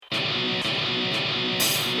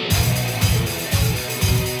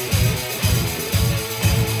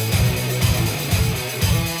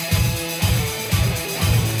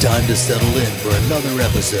time to settle in for another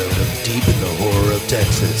episode of Deep in the Horror of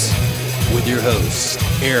Texas with your hosts,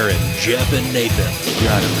 Aaron, Jeff, and Nathan. You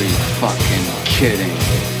gotta be fucking kidding.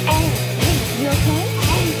 Hey, you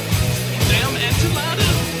okay? Damn enchilada!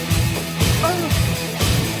 Oh,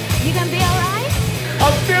 you gonna be alright?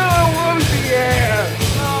 I'm feeling woozy, yeah!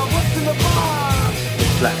 What's in the box? The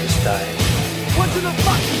blackest time. What's in the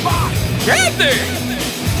fucking box? Get there!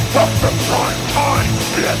 Stop the prime time,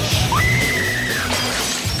 bitch!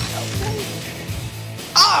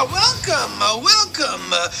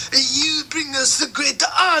 Welcome. You bring us a great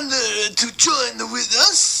honor to join with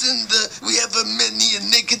us, and we have many a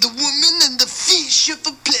naked woman and a fish of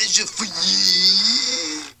a pleasure for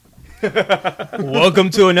ye. Welcome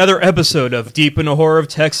to another episode of Deep in the Horror of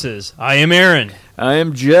Texas. I am Aaron, I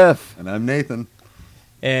am Jeff. And I'm Nathan.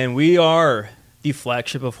 and we are the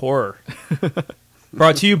flagship of horror.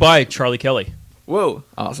 Brought to you by Charlie Kelly. Whoa,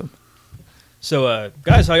 awesome. So,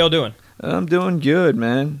 guys, how y'all doing? I'm doing good,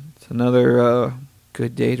 man. It's another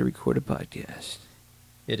good day to record a podcast.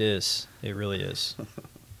 It is. It really is.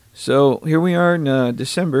 So here we are in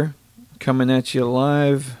December, coming at you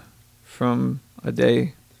live from a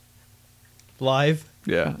day. Live.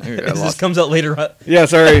 Yeah, This comes out later. Yeah,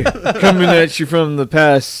 sorry, coming at you from the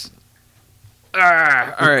past. All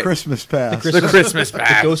right. Christmas past. The Christmas The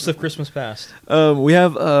past. ghost of Christmas past. We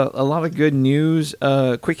have a lot of good news,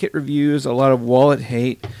 quick hit reviews, a lot of wallet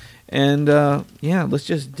hate, and yeah, let's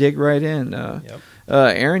just dig right in. Yep.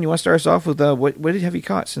 Aaron, you want to start us off with what have you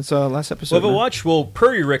caught since last episode? Well, man? watch. Well,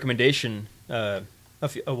 per your recommendation a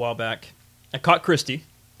while back, I caught Christie,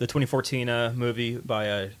 the 2014 movie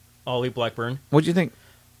by Ollie Blackburn. What'd you think?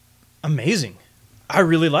 Amazing. I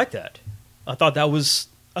really liked that. I thought that was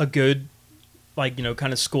a good,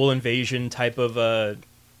 kind of school invasion type of,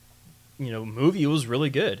 movie. It was really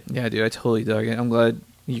good. Yeah, dude, I totally dug it. I'm glad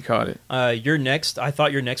you caught it. I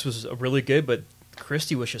thought your next was really good, but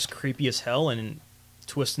Christie was just creepy as hell and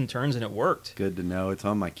twists and turns, and it worked. Good to know. It's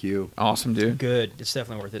on my queue. Awesome, dude. Good. It's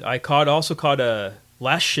definitely worth it. I also caught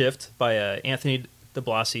Last Shift by Anthony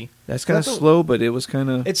DeBlasi. That's kind of slow, but it was kind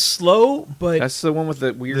of. It's slow, but That's the one with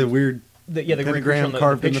the weird. The weird the weird pentagram on the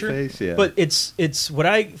carved in the picture. face. Yeah. But it's what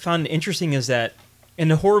I found interesting is that in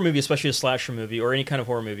a horror movie, especially a slasher movie or any kind of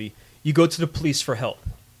horror movie, you go to the police for help.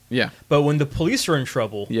 Yeah. But when the police are in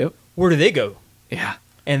trouble, Yep. where do they go? Yeah.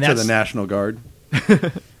 And to that's the National Guard.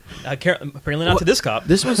 apparently not to this cop.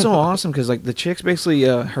 This was so awesome because the chick's basically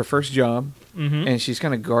her first job, Mhm. and she's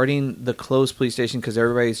kind of guarding the closed police station because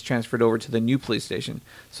everybody's transferred over to the new police station.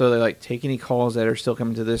 So they take any calls that are still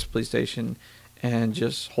coming to this police station and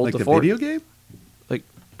just hold Like the the fort. video game? Like-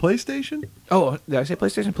 PlayStation? Oh, did I say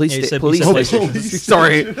PlayStation? Police Yeah, you said police PlayStation. station.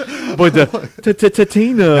 Sorry, but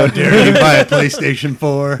Tina. Dare you buy a PlayStation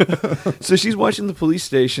 4? So she's watching the police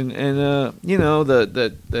station, and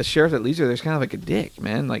the sheriff that leads her there's kind of like a dick,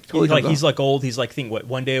 man. He's old. He's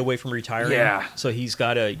one day away from retiring. Yeah. So he's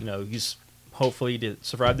got to he's hopefully to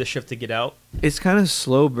survive this shift to get out. It's kind of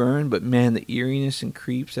slow burn, but man, the eeriness and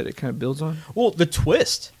creeps that it kind of builds on. Well, the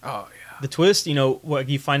twist. Oh yeah. The twist,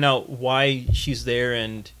 you find out why she's there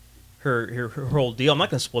and her whole deal. I'm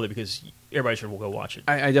not going to spoil it because everybody should go watch it.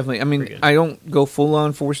 I definitely. I mean, Pretty good. I don't go full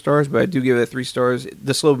on 4 stars, but I do give it 3 stars.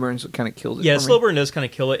 The slow burns kind of kills it. Yeah, for me. slow burn does kind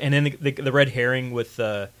of kill it, and then the red herring with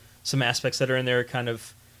some aspects that are in there kind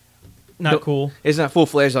of not No. cool. It's not full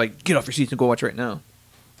fledged. Get off your seats and go watch right now.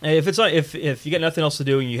 If it's not, if you got nothing else to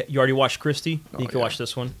do and you already watched Christie, you can yeah. watch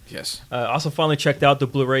this one. Yes. Also, finally checked out the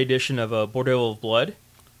Blu-ray edition of Bordeaux of Blood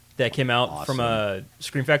that came out from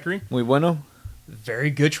Scream Factory. Muy bueno. Very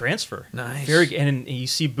good transfer. Nice. And you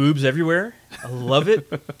see boobs everywhere. I love it.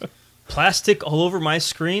 Plastic all over my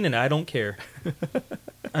screen, and I don't care.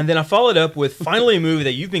 And then I followed up with finally a movie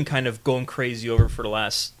that you've been kind of going crazy over for the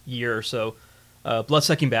last year or so,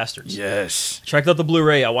 Bloodsucking Bastards. Yes. Checked out the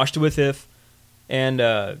Blu-ray. I watched it with If, and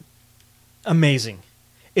amazing.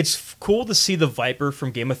 It's cool to see the Viper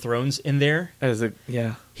from Game of Thrones in there.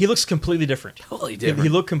 Yeah. He looks completely different. Totally He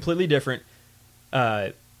looked completely different,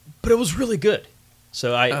 but it was really good.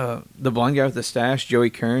 So the blonde guy with the stash, Joey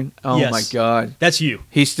Kern. Oh Yes. my god. that's you.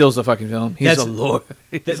 He steals the fucking film. He's That's- a lord.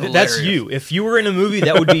 He's That's hilarious. you. If you were in a movie,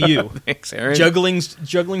 that would be you. Thanks, Aaron. juggling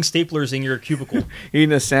staplers in your cubicle.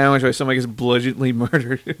 Eating a sandwich while somebody gets bludgeoningly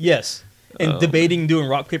murdered. Yes, and debating doing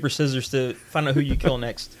rock paper scissors to find out who you kill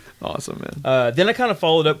next. Awesome, man. Then I kind of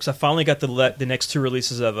followed up because I finally got the next 2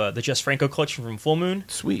 releases of the Jess Franco collection from Full Moon,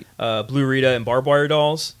 Sweet. Blue Rita and Barbed Wire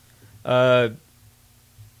Dolls.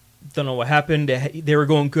 Don't know what happened. They were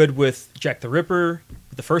going good with Jack the Ripper.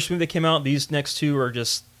 The first movie that came out. These next 2 are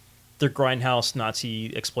just they're grindhouse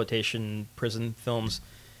Nazi exploitation prison films.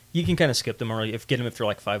 You can kind of skip them or get them if they're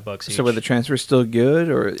like $5 each. So were the transfers still good,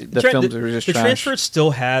 or the films were just the trash? transfers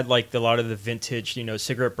still had like a lot of the vintage,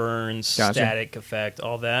 cigarette burns, Gotcha. static effect,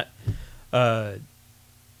 all that.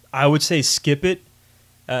 I would say skip it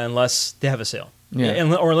unless they have a sale. Yeah.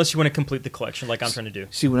 Or unless you want to complete the collection like I'm trying to do.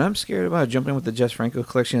 See, what I'm scared about jumping with the Jess Franco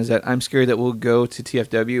collection is that I'm scared that we'll go to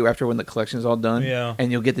TFW after when the collection's all done, Yeah.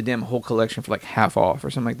 and you'll get the damn whole collection for like half off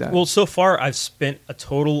or something like that. Well, so far I've spent a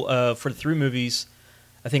total for the 3 movies,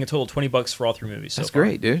 I think a total of $20 for all 3 movies. So that's far.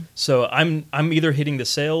 great, dude. So I'm either hitting the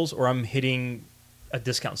sales or I'm hitting a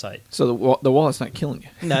discount site. So the wallet's not killing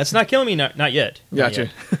you. No, it's not killing me. Not yet. Not Gotcha.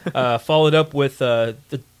 yet. Followed up with the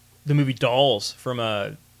movie Dolls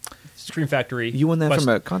from Scream Factory. You won that from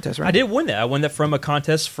a contest, right? I did win that. I won that from a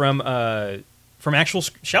contest from actual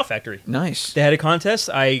Shout Factory. Nice. They had a contest.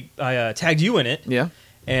 I tagged you in it. Yeah.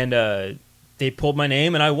 And they pulled my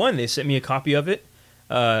name and I won. They sent me a copy of it.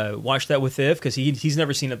 Watched that with If because he's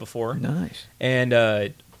never seen it before. Nice.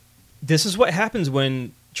 And this is what happens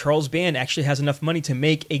when Charles Band actually has enough money to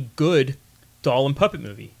make a good doll and puppet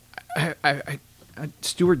movie.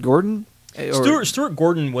 Stuart Gordon. Stuart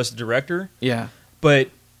Gordon was the director, Yeah. but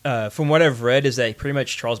from what I've read is that pretty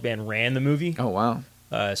much Charles Band ran the movie. Oh wow.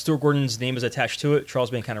 Stuart Gordon's name is attached to it. Charles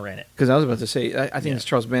Band kind of ran it. Because I was about to say, I think it's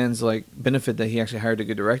Charles Band's like benefit that he actually hired a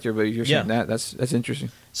good director. But you're saying that's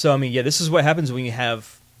interesting. So I mean, yeah, this is what happens when you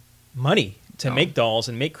have money to make dolls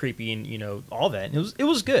and make creepy and all that. And it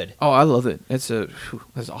was good. Oh, I love it. That's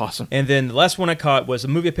awesome. And then the last one I caught was a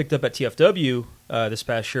movie I picked up at TFW this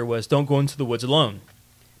past year was Don't Go Into the Woods Alone,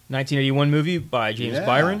 1981 movie by James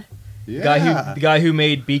Byron, the guy who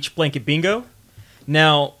made Beach Blanket Bingo.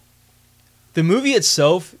 Now, the movie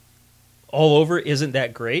itself, all over, isn't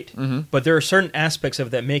that great, but there are certain aspects of it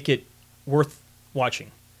that make it worth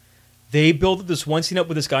watching. They build this one scene up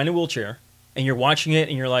with this guy in a wheelchair, and you're watching it,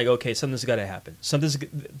 and you're like, okay, something's got to happen.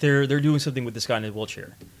 They're doing something with this guy in a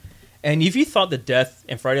wheelchair. And if you thought the death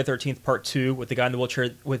in Friday the 13th Part 2 with the guy in the wheelchair,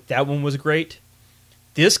 with that one was great,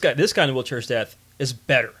 this guy in the wheelchair's death is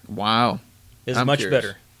better. Wow. Is much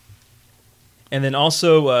better. And then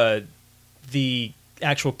also the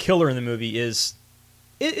actual killer in the movie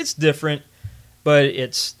it's different, but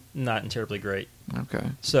it's not terribly great. Okay.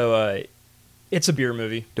 So it's a beer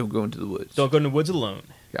movie. Don't go into the woods. Don't go into the woods alone.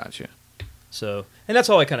 Gotcha. So, and that's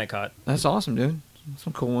all I kind of caught. That's awesome, dude.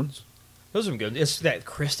 Some cool ones. Those are good. It's that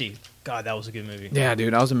Christie. God, that was a good movie. Yeah,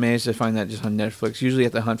 dude. I was amazed to find that just on Netflix. Usually you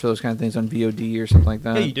have to hunt for those kind of things on VOD or something like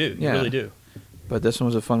that. Yeah, you do. You really do. But this one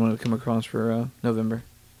was a fun one to come across for November.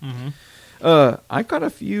 Mm-hmm. I got a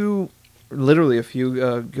few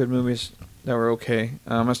good movies that were okay.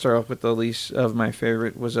 I'm going to start off with the least of my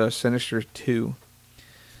favorite was Sinister 2.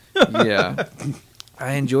 Yeah.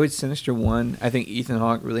 I enjoyed Sinister 1. I think Ethan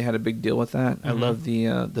Hawke really had a big deal with that. I love the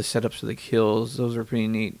setups of the kills. Those were pretty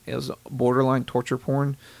neat. It was borderline torture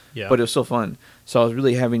porn, but it was still fun. So I was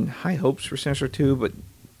really having high hopes for Sinister 2, but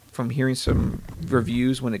from hearing some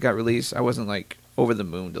reviews when it got released, I wasn't like over the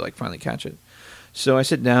moon to like finally catch it. So I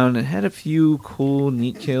sat down and had a few cool,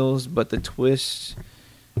 neat kills, but the twist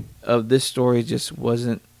of this story just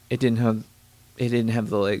wasn't. It didn't have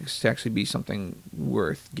the legs to actually be something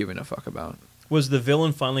worth giving a fuck about. Was the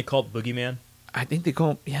villain finally called Boogeyman? I think they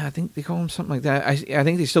call him. Yeah, I think they call him something like that. I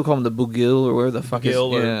think they still call him the Bugil or whatever the fuck is.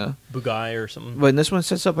 Or Bugai or something. But this one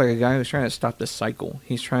sets up like a guy who's trying to stop the cycle.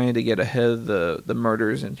 He's trying to get ahead of the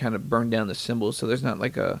murders and kind of burn down the symbols. So there's not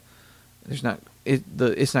like it's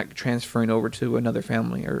not transferring over to another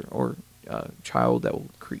family or child that will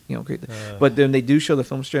create. But then they do show the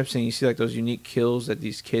film strips and you see like those unique kills that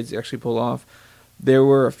these kids actually pull off. There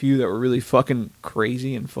were a few that were really fucking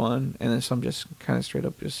crazy and fun, and then some just kind of straight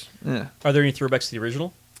up just. Are there any throwbacks to the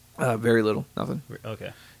original? Very little, nothing.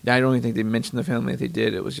 Okay. I don't even think they mentioned the family. If they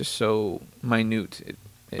did, it was just so minute.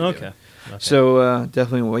 Okay. So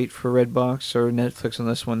definitely wait for Redbox or Netflix on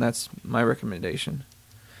this one. That's my recommendation.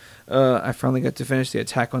 I finally got to finish the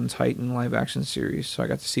Attack on Titan live action series, so I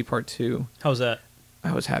got to see part 2. How's that?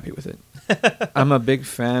 I was happy with it. I'm a big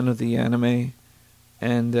fan of the anime.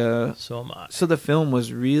 And so am I. So the film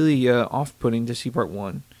was really off-putting to see part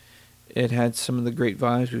 1. It had some of the great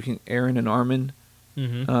vibes between Eren and Armin.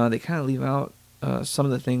 Mm-hmm. They kind of leave out some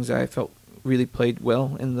of the things that I felt really played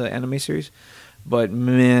well in the anime series. But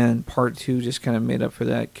man, part 2 just kind of made up for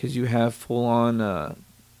that because you have full-on,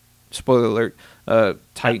 spoiler alert,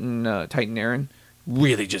 Titan Eren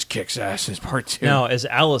really just kicks ass in part 2. Now, is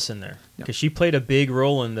Alice in there? Because she played a big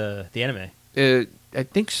role in the anime. I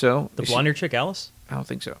think so. The blonde-haired chick, Alice? I don't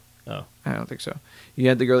think so. Oh. I don't think so. You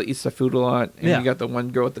had the girl that eats the food a lot, and you got the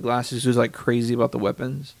one girl with the glasses who's like crazy about the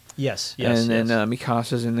weapons. Yes. And then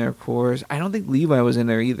Mikasa's in there, of course. I don't think Levi was in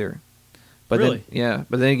there either. But Really?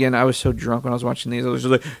 But then again, I was so drunk when I was watching these. I was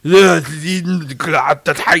just like, yes, it's eating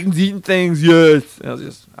the Titans eating things. Yes,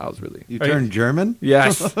 I was really You Are you- turned German?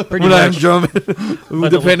 yes. Pretty when I'm much. German,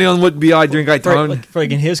 depending on what beer I drink, I For, turn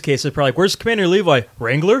like in his case, it's probably like, where's Commander Levi?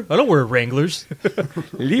 Wrangler? I don't wear Wranglers.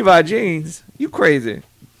 Levi jeans. You crazy?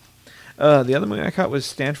 The other movie I caught was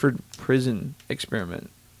Stanford Prison Experiment,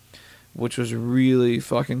 which was really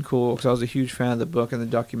fucking cool because I was a huge fan of the book and the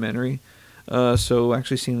documentary. So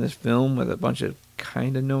actually seeing this film with a bunch of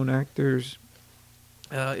kind of known actors,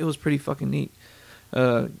 it was pretty fucking neat.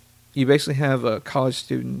 You basically have college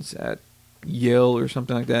students at Yale or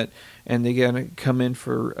something like that, and they gotta come in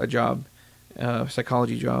for a job,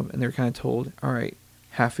 psychology job, and they're kind of told, all right,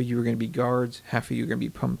 half of you are going to be guards, half of you are going to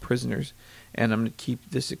become prisoners, and I'm going to keep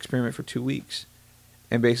this experiment for 2 weeks.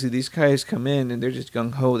 And basically, these guys come in and they're just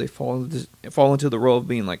gung ho. They fall into the role of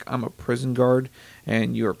being like, I'm a prison guard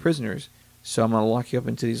and you're prisoners. So I'm gonna lock you up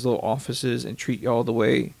into these little offices and treat you all the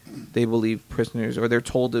way they believe prisoners, or they're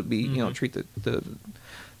told to be. You know, treat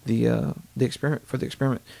the experiment for the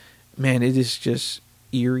experiment. Man, it is just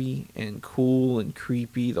eerie and cool and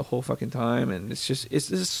creepy the whole fucking time, and it's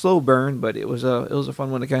a slow burn, but it was a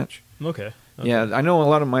fun one to catch. Okay. Yeah, I know a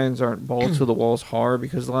lot of mine aren't balls to the walls horror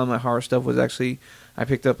because a lot of my horror stuff was actually I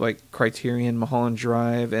picked up like Criterion, Mulholland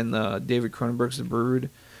Drive, and David Cronenberg's The Brood,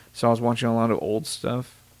 so I was watching a lot of old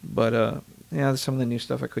stuff. But yeah, some of the new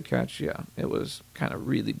stuff I could catch. Yeah, it was kind of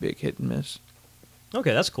really big hit and miss.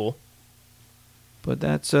 Okay, that's cool. But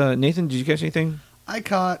that's Nathan. Did you catch anything? I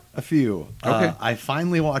caught a few. Okay. I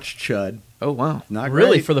finally watched Chud. Oh wow! Not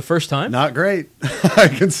Really, great. for the first time? Not great. I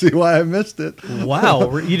can see why I missed it.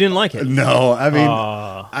 Wow, you didn't like it? No, I mean,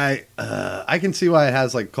 Aw. I can see why it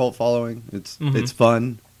has like cult following. It's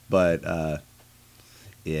fun, but no,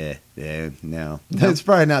 it's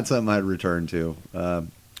probably not something I'd return to.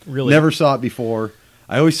 Really? Never saw it before.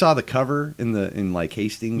 I always saw the cover in like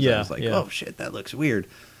Hastings. Yeah, I was like, yeah. oh shit, that looks weird.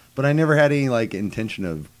 But I never had any like intention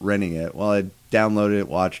of renting it. Well, I downloaded it,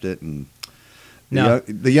 watched it, and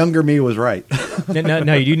the younger me was right.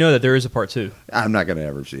 Now you do know that there is a part 2. I'm not gonna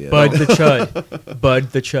ever see it. Bud the Chud.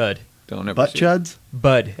 Bud the Chud. Don't ever Butt see it. chuds?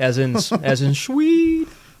 Bud, as in sweet.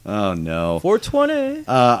 Oh no. 420.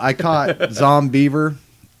 I caught Zombeaver.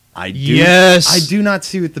 Yes. I do not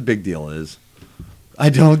see what the big deal is. I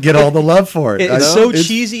don't get all the love for it. It's so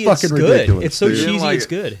cheesy, it's fucking good. ridiculous, It's so dude. cheesy, like it's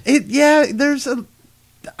it. good. There's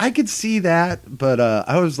I could see that, but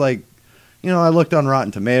I was like, I looked on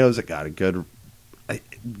Rotten Tomatoes. It got a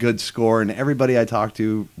good score, and everybody I talked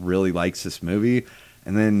to really likes this movie.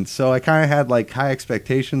 And then, so I kind of had like high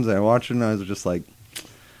expectations. I watched it, and I was just like,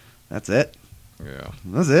 "That's it. Yeah.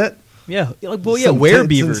 That's it." Yeah. Like, Some were tits and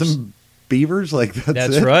beavers. some beavers. Like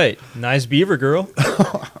That's it. right. Nice beaver girl.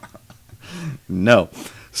 No.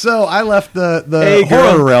 So I left the Hey,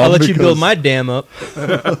 horror girl, realm. I'll let you build because- my dam up.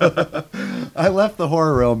 I left the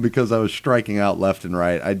horror realm because I was striking out left and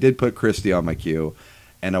right. I did put Christie on my queue,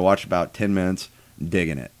 and I watched about 10 minutes,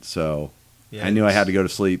 digging it. So Yeah, I knew I had to go to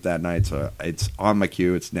sleep that night, so it's on my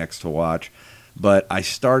queue. It's next to watch. But I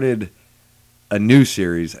started a new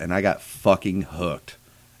series, and I got fucking hooked.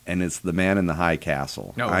 And it's The Man in the High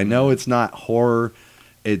Castle. No. I know it's not horror.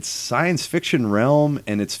 It's science fiction realm,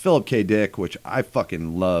 and it's Philip K. Dick, which I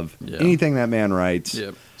fucking love. Yeah. Anything that man writes.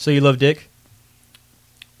 Yep. So you love Dick?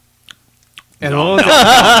 As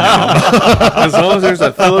long as there's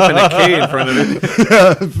a Philip and a K in front of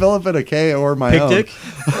it. Philip and a K or my Pick own. Dick?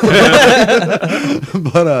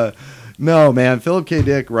 But no, man, Philip K.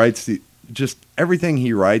 Dick writes just everything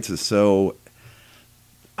he writes is so.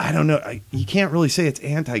 I don't know. You can't really say it's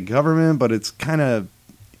anti-government, but it's kind of.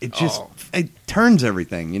 It just it turns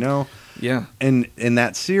everything, Yeah. And in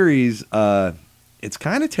that series, it's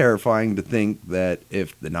kind of terrifying to think that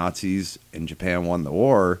if the Nazis in Japan won the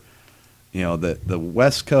war, the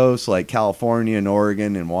West Coast, like California and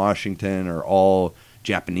Oregon and Washington, are all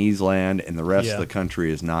Japanese land, and the rest of the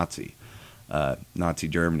country is Nazi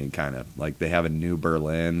Germany, kind of like they have a New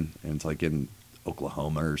Berlin, and it's like in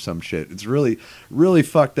Oklahoma or some shit. It's really, really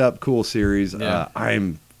fucked up, cool series. Yeah.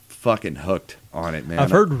 I'm fucking hooked on it, man.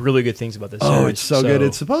 I've heard really good things about this Oh, series. it's so good.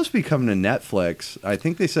 It's supposed to be coming to Netflix. I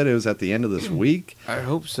think they said it was at the end of this week. I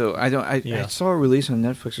hope so. I Yeah. saw a release on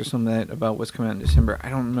Netflix or something about what's coming out in December. I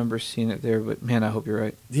don't remember seeing it there, but man, I hope you're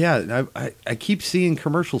right. Yeah, I keep seeing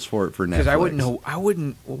commercials for it for Netflix. Because I wouldn't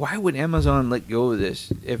know. Why would Amazon let go of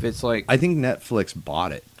this if it's like? I think Netflix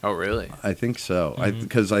bought it. Oh, really? I think so.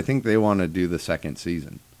 Because I think they want to do the second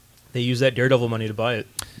season. They use that Daredevil money to buy it.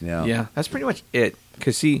 Yeah. Yeah, that's pretty much it.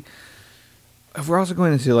 Because see, if we're also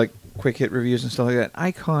going into like quick hit reviews and stuff like that,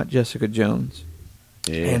 I caught Jessica Jones,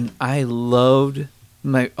 Yeah. and I loved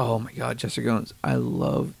Oh my God, Jessica Jones. I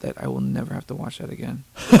love that. I will never have to watch that again.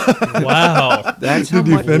 Wow. That's how Did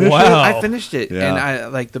you much. finish it? Wow. I finished it, Yeah. and I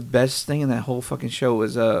like the best thing in that whole fucking show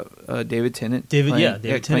was David Tennant. David playing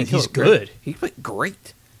Tennant, playing he's Killer. good. He played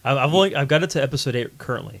great. I've got it to episode 8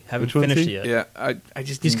 currently. Haven't Which one's finished he? it yet. Yeah, I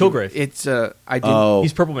just He's didn't Kilgrave. It's I didn't Oh,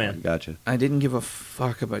 He's Purple Man. Gotcha. I didn't give a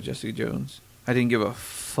fuck about Jessica Jones. I didn't give a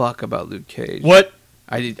fuck about Luke Cage. What?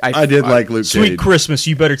 I did. I did like Luke Sweet Cage. Christmas,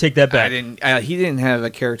 you better take that I back. didn't. He didn't have a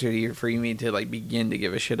character for me to like begin to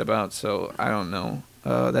give a shit about. So I don't know.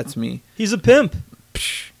 That's me. He's a pimp.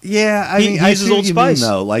 Yeah, I He- mean, I he's see his what Old you mean, Spice.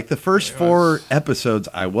 though. Like the first 4 episodes,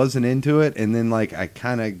 I wasn't into it, and then like I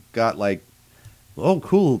kind of got like, oh,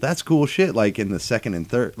 cool, that's cool shit. Like in the second and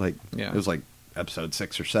third, like Yeah. it was like episode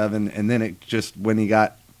 6 or 7, and then it just when he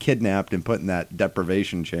got kidnapped and put in that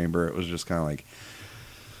deprivation chamber, it was just kind of like,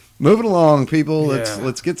 moving along, people. Yeah.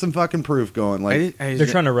 Let's get some fucking proof going. Like, They're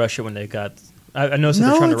trying to rush it when they got. I noticed that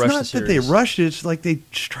they're no, trying to it's rush not the that they series. rushed it. It's like they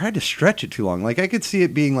tried to stretch it too long. Like I could see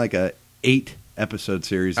it being like a 8 episode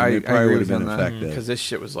series, and it probably would have been effective. because this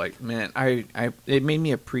shit was like, man, it made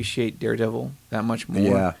me appreciate Daredevil that much more.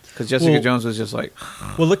 Yeah. because Jessica Well- Jones was just like,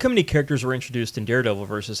 Well, look how many characters were introduced in Daredevil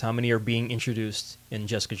versus how many are being introduced in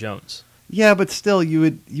Jessica Jones. Yeah, but still, you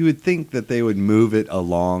would think that they would move it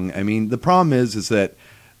along. I mean, the problem is that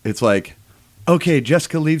it's like, okay,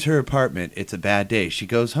 Jessica leaves her apartment. It's a bad day. She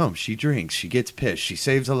goes home. She drinks. She gets pissed. She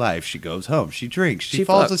saves a life. She goes home. She drinks. She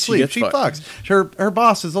falls fucks. She asleep. gets She fucked. fucks. Her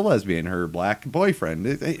boss is a lesbian. Her black boyfriend.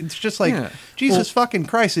 It's just like, Yeah. Jesus fucking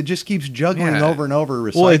Christ! It just keeps juggling Yeah. over and over.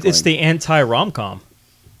 Recycling. Well, it's the anti-rom-com.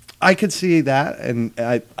 I could see that, and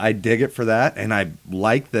I dig it for that, and I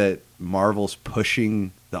like that Marvel's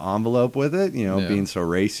pushing the envelope with it. You know, Yeah. being so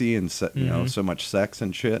racy and you know Mhm. so much sex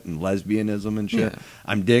and shit and lesbianism and shit. Yeah.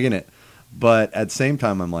 I'm digging it, but at the same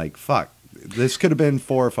time, I'm like, fuck. This could have been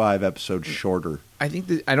 4 or 5 episodes shorter. I think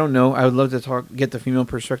that I don't know. I would love to get the female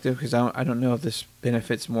perspective because I don't know if this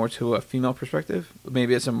benefits more to a female perspective.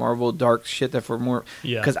 Maybe it's a Marvel dark shit that for more.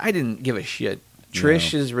 Yeah. Because I didn't give a shit.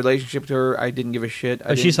 Trish's relationship to her, I didn't give a shit.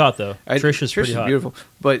 But she's hot though. Trish is Trish pretty is hot. beautiful.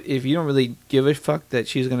 But if you don't really give a fuck that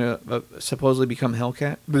she's gonna supposedly become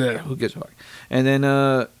Hellcat, who gives a fuck? And then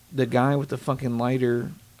the guy with the fucking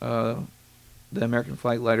lighter, the American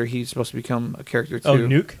flag lighter, he's supposed to become a character too. Oh,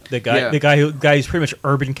 Nuke, the guy, Yeah. the guy who's pretty much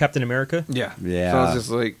urban Captain America. Yeah, Yeah. So I was just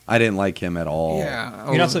like, I didn't like him at all. yeah,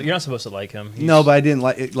 You're not supposed to like him. He's- No, but I didn't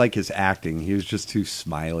like his acting. He was just too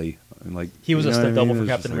smiley. And like He was you a know stunt what I mean? double It for was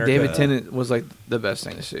Captain just like, America. David Tennant was like the best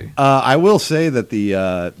thing to see. I will say that the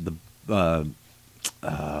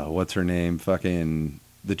what's her name? Fucking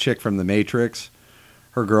the chick from The Matrix.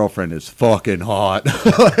 Her girlfriend is fucking hot.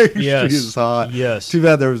 Like, Yes. she's hot. Yes. Too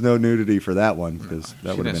bad there was no nudity for that one because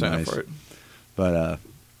that She would have didn't been sign up nice. for it. But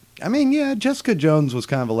I mean, yeah, Jessica Jones was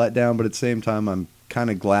kind of a letdown, but at the same time, I'm kind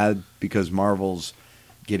of glad because Marvel's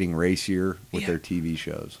getting racier with Yeah. their TV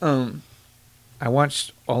shows. I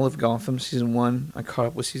watched all of Gotham season 1. I caught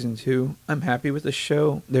up with season 2. I'm happy with the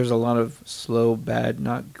show. There's a lot of slow, bad,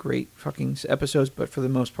 not great fucking episodes, but for the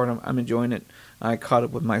most part, I'm enjoying it. I caught up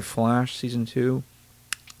with my Flash season 2.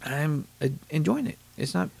 I'm enjoying it.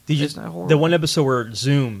 It's not. It's not horrible. The one episode where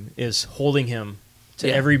Zoom is holding him to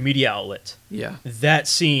Yeah. every media outlet. Yeah, That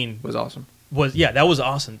scene was awesome. that was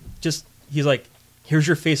awesome. Just he's like, here's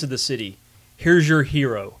your face of the city. Here's your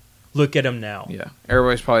hero. Look at him now. Yeah,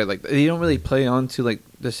 everybody's probably like they don't really play on to like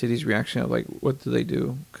the city's reaction of like what do they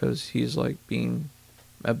do because he's like being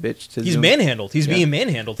a bitch to. He's Zoom. manhandled. He's Yeah. being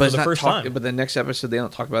manhandled for it's the not first time. But the next episode they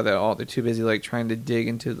don't talk about that at all. They're too busy like trying to dig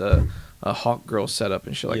into the Hawk Girl setup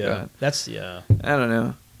and shit like that. That's yeah. I don't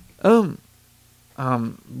know.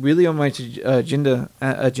 Really on my agenda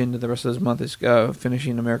the rest of this month is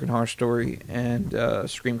finishing American Horror Story and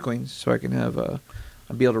Scream Queens, so I can have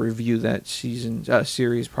I'll be able to review that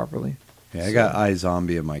series properly. Yeah, I got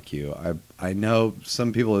iZombie in my queue. I know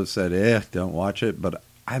some people have said, don't watch it, but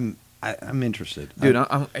I'm interested. Dude,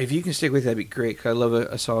 if you can stick with it, that'd be great. 'Cause I love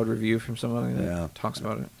a solid review from somebody that talks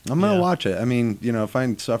about it. I'm gonna Yeah. watch it. I mean, you know, if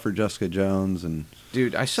I suffer Jessica Jones and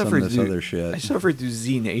Dude, I some suffered of this through other shit. I suffered through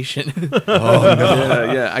Z Nation. Oh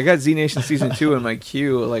no! yeah. I got Z Nation season 2 in my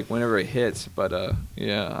queue, like whenever it hits. But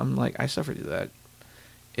yeah, I'm like, I suffered through that.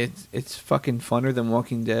 It's fucking funner than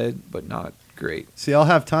Walking Dead, but not great. See, I'll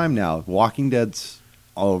have time now. Walking Dead's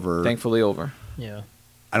over. Thankfully over. Yeah.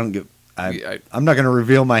 I don't give. I- I'm not going to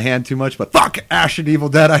reveal my hand too much, but fuck Ash and Evil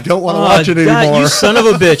Dead. I don't want to Oh, watch it God, anymore. you son of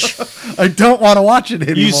a bitch. I don't want to watch it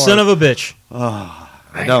anymore. You son of a bitch.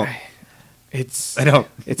 I don't. It's I don't.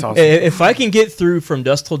 It's awesome. If I can get through From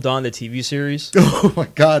Dusk Till Dawn, the TV series, Oh my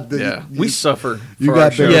god. Yeah, we suffer. you for got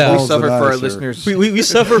our show. bigger Yeah. We balls suffer than for I, our sir. listeners. we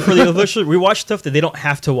suffer for the official. We watch stuff that they don't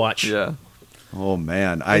have to watch. Yeah, Oh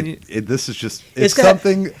man, And this is just It's it's got-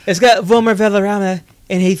 something It's got Wilmer Valderrama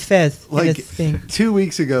and Heath Feth in like this thing. 2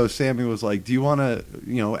 weeks ago. Sammy was like, "Do you want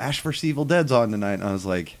to, Ash vs. Evil Dead's on tonight?" And I was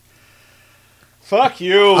like, Fuck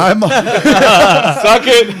you. "I'm Suck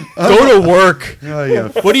it. Go to work. oh, yeah,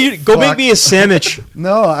 What do you go make Fuck. me a sandwich?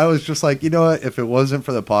 No, I was just like, you know what? If it wasn't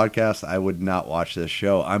for the podcast, I would not watch this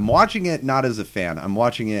show. I'm watching it not as a fan. I'm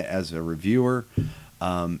watching it as a reviewer.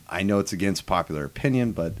 I know it's against popular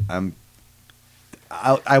opinion, but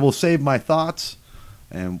I will save my thoughts,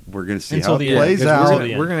 and we're going to see Until how the it end, plays 'cause out.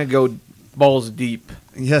 We're gonna go balls deep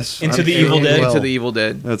Yes, Into I'm the sure Evil we Dead? will. into the Evil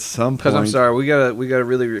Dead. At some point, Because I'm sorry, we gotta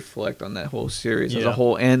really reflect on that whole series as Yeah. a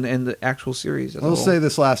whole, and the actual series as a We'll whole. say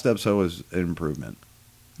this last episode was an improvement.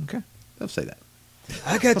 Okay. I'll say that.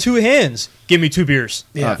 I got 2 hands. Give me 2 beers.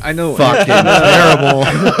 Yeah, I know. Fucking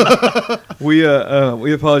terrible.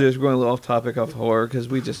 We apologize for going a little off topic off horror because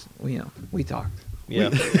we talked. Yeah.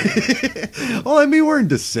 Well, I mean, we're in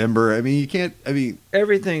December. I mean, you can't. I mean,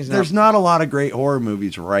 Everything's there's not a lot of great horror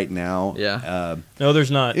movies right now. Yeah. No, there's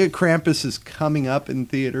not. Krampus is coming up in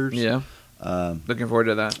theaters. Yeah. Looking forward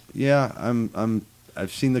to that. Yeah,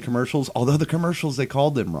 I've seen the commercials. Although the commercials, they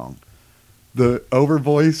called them wrong. The over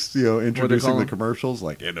voice, introducing call the them? commercials,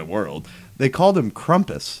 like in a world, they called him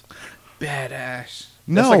Krampus. Badass.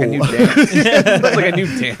 No. That's like a new dance. That's like a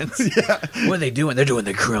new dance. What are they doing? They're doing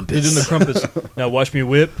the crumpets. They're doing the crumpus. Now watch me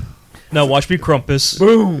whip. Now watch me crumpus.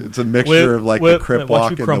 Boom. It's a mixture Whip, of like whip, the Crip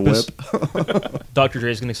watch Walk me and Krampus. the Whip. Dr.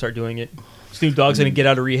 Dre's going to start doing it. Snoop Dogg's going to get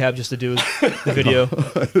out of rehab just to do the video.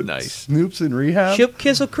 Nice. Snoop's in rehab. Ship,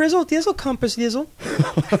 kizzle, crizzle, dizzle, compass, dizzle.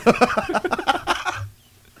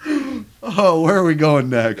 Oh, where are we going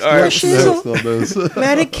next? All right. What's next on this?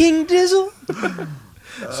 Matty King dizzle.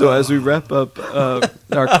 So as we wrap up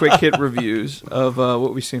our quick hit reviews of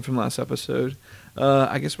what we've seen from last episode,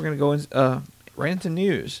 I guess we're gonna go right into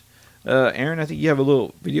news. Aaron, I think you have a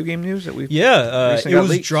little video game news that we've Yeah, recently it got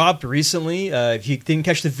was leaked. dropped recently. If you didn't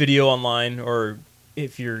catch the video online, or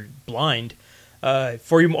if you're blind,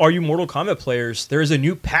 for all you Mortal Kombat players, there is a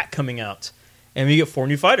new pack coming out, and we get 4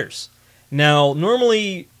 new fighters. Now,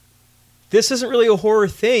 normally, this isn't really a horror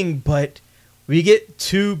thing, but we get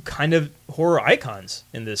 2 kind of horror icons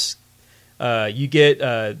in this. You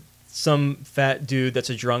get some fat dude that's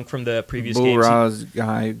a drunk from the previous games. Buraz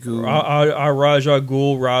guy, Goo. Raja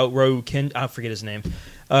Ghul Rao Ken, I forget his name.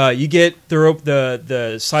 You get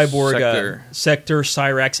the cyborg Sector,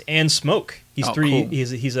 Cyrax, and Smoke. He's Oh, 3. cool.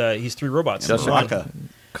 He's 3 robots. That's in one. Baraka.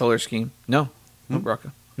 Color scheme. No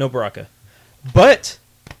Baraka. No Baraka, but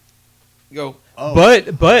Go.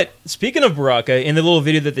 but speaking of Baraka, in the little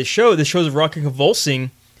video that that shows Baraka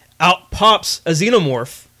convulsing, out pops a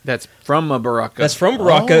xenomorph. That's from a Baraka. That's from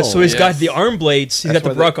Baraka. Oh, So he's got yes. the arm blades. He's That's got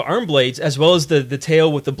the why Baraka arm blades, as well as the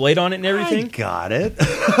tail with the blade on it and I everything. got it.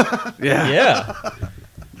 Yeah.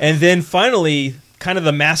 And then finally, kind of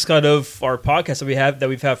the mascot of our podcast that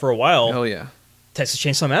we've had for a while, Hell yeah. Texas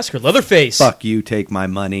Chainsaw Massacre, Leatherface. Fuck you, take my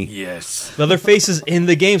money. Yes. Leatherface is in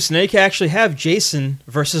the game, so now you can actually have Jason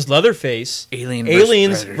versus Leatherface,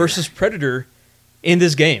 Aliens versus Predator in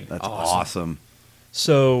this game. That's awesome.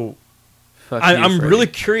 So Fuck I'm you, Freddy. really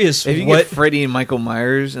curious If you what. get Freddy and Michael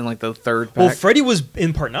Myers in like the third pack. Well, Freddy was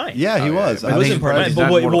in part 9. Yeah, he Oh, was. yeah, He I was think in part 9, he's but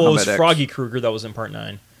not it Mortal was Kombat X. Froggy Krueger that was in part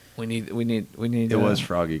 9. we need. It was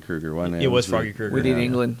Froggy Krueger, wasn't it? It was Froggy Krueger. We need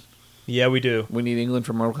England. Yeah, we do. We need England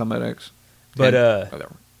for Mortal Kombat X. But And-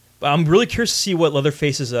 I'm really curious to see what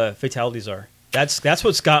Leatherface's fatalities are. That's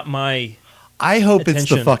what's got my. I hope it's the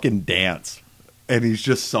Attention. fucking dance. And he's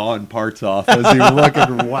just sawing parts off as he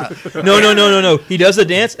fucking No. He does the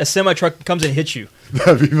dance. A semi truck comes and hits you.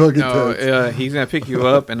 That'd be fucking No, tense. he's gonna pick you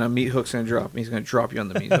up, and a meat hook's gonna drop. He's gonna drop you on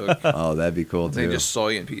the meat hook. Oh, that'd be cool They too. just saw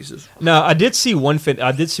you in pieces. Now, I did see one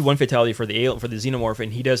fatality for the xenomorph,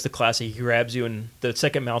 and he does the classic. He grabs you, and the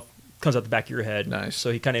second mouth comes out the back of your head. Nice.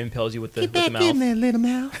 So he kind of impales you with the Get mouth. back in there, little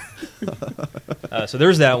mouth. So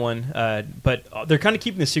there's that one. But they're kind of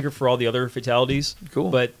keeping the secret for all the other fatalities. Cool.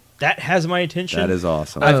 But that has my attention. That is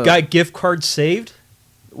awesome. I've got gift cards saved.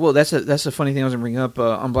 Well, that's a funny thing I was gonna bring up.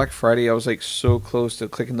 On Black Friday, I was like so close to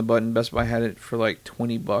clicking the button. Best Buy had it for like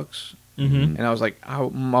 $20, Mm-hmm. and I was like, I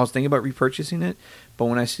was thinking about repurchasing it. But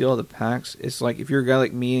when I see all the packs, it's like if you're a guy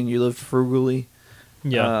like me and you live frugally,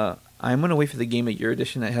 Yeah. I'm gonna wait for the Game of Year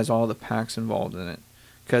edition that has all the packs involved in it,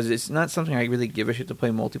 because it's not something I really give a shit to play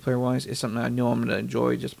multiplayer wise. It's something I know I'm gonna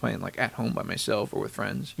enjoy just playing like at home by myself or with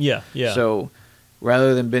friends. Yeah. So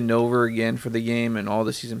rather than bend over again for the game and all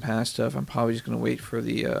the season pass stuff, I'm probably just gonna wait for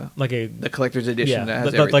the collector's edition that has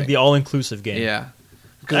everything. like the all-inclusive game. Yeah.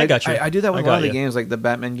 'Cause I got you. I do that with I a lot got of the you. games, like the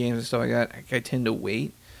Batman games and stuff like that. I tend to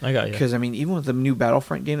wait. I got you. Because I mean, even with the new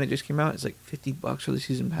Battlefront game that just came out, it's like $50 for the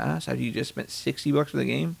season pass. After you just spent $60 for the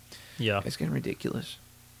game, Yeah. it's getting ridiculous.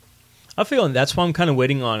 I feel that's why I'm kind of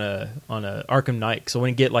waiting on a Arkham Knight, because I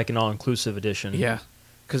want to get like an all-inclusive edition. Yeah,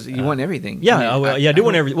 because you want everything. Yeah, I mean, I do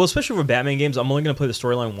want don't- every. Well, especially for Batman games, I'm only going to play the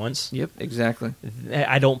storyline once. Yep, exactly.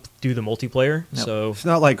 I don't do the multiplayer, No. so It's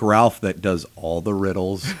not like Ralph that does all the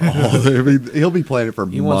riddles. He'll be playing it for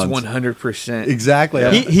He months. wants 100%.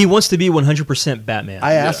 Exactly. he wants to be 100% Batman.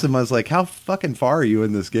 I asked him, I was like, how fucking far are you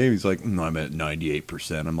in this game? He's like, I'm at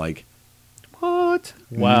 98%. I'm like, what?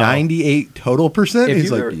 Wow. 98 total percent? If He's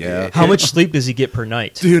you like, were- yeah. How much sleep does he get per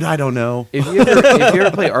night? Dude, I don't know. If you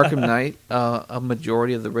ever play Arkham Knight, a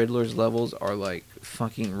majority of the Riddler's levels are like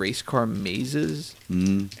fucking race car mazes,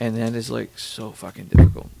 Mm, and that is like so fucking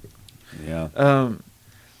difficult. yeah.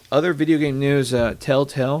 Other video game news: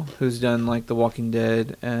 Telltale, who's done like The Walking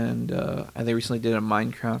Dead, and they recently did a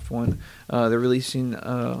Minecraft one. They're releasing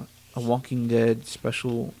a Walking Dead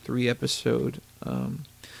special 3-episode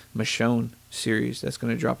Michonne series that's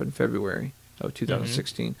going to drop in February of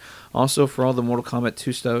 2016. Also, for all the Mortal Kombat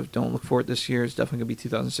 2 stuff, don't look for it this year. It's definitely going to be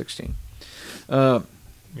 2016.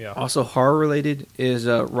 Yeah. Also, horror related is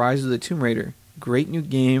Rise of the Tomb Raider. Great new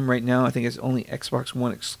game right now. I think it's only Xbox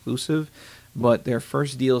One exclusive, but their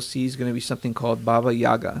first DLC is going to be something called Baba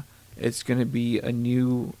Yaga. It's going to be a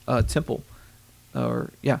new temple,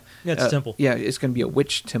 Yeah, it's a temple. Yeah, it's going to be a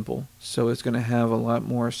witch temple, so it's going to have a lot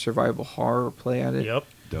more survival horror play at it. Yep.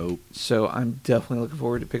 Dope. So I'm definitely looking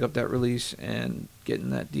forward to pick up that release and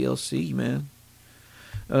getting that DLC, man.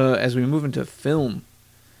 As we move into film,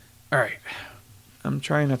 all right. I'm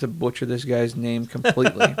trying not to butcher this guy's name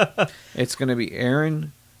completely. It's going to be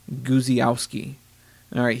Aaron Guziowski.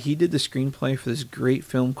 All right, he did the screenplay for this great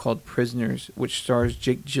film called Prisoners, which stars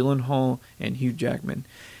Jake Gyllenhaal and Hugh Jackman.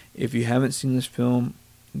 If you haven't seen this film,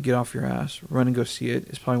 get off your ass. Run and go see it.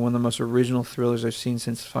 It's probably one of the most original thrillers I've seen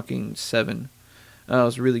since fucking Seven. It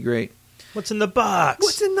was really great. What's in the box?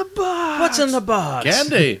 What's in the box? What's in the box?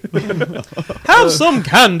 Candy. Have some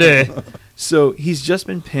candy. So he's just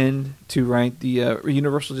been pinned to write the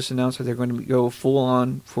Universal just announced that they're going to go full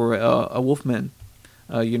on for a Wolfman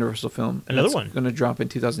Universal film. Another That's one. going to drop in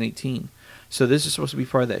 2018. So this is supposed to be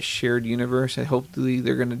part of that shared universe, and hopefully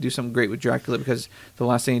they're going to do something great with Dracula, because the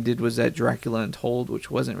last thing they did was that Dracula Untold,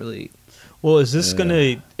 which wasn't really. Well, is this going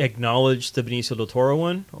to acknowledge the Benicio del Toro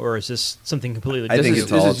one, or is this something completely I different? think This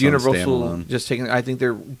it's is all Universal standalone. just taking. I think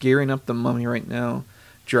they're gearing up the Mummy right now.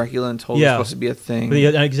 Dracula Untold is Yeah. supposed to be a thing.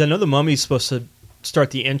 Because I know the Mummy's supposed to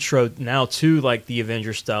start the intro now to like the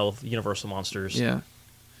Avengers style of Universal monsters. Yeah.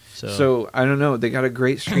 So, So I don't know. They got a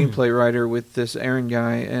great screenplay writer with this Aaron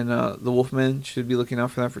guy, and the Wolfman should be looking out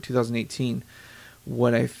for that for 2018.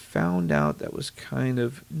 What I found out that was kind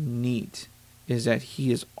of neat is that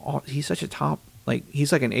he's such a top, like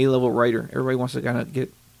he's like an A-level writer. Everybody wants to kind of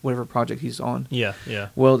get whatever project he's on. yeah.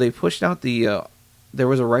 Well, they pushed out the. There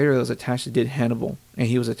was a writer that was attached that did Hannibal, and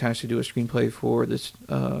he was attached to do a screenplay for this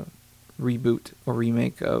reboot or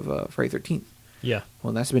remake of Friday 13th. Yeah.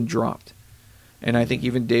 Well, that's been dropped. And I think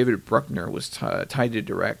even David Bruckner was tied to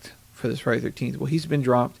direct for this Friday 13th. Well, he's been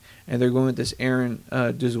dropped, and they're going with this Aaron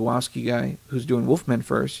Duzowski guy who's doing Wolfman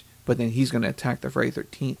first, but then he's going to attack the Friday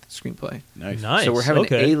 13th screenplay. Nice. So we're having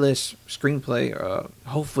okay. an A-list screenplay,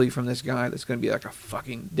 hopefully from this guy that's going to be like a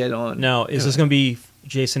fucking dead-on. Now, is this going to be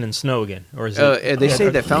Jason and Snow again, or is it? They say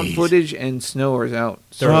that found please. footage and Snow is out.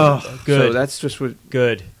 They're- Oh, good. So that's just what.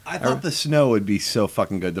 Good. I thought the snow would be so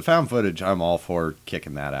fucking good. The found footage, I'm all for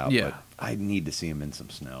kicking that out. Yeah. But I need to see him in some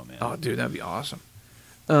snow, man. Oh, dude, that'd be awesome.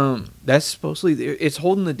 That's supposedly it's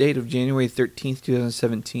holding the date of January 13th,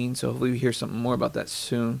 2017. So hopefully we hear something more about that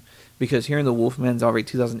soon. Because here in the Wolfman's already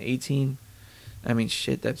 2018. I mean,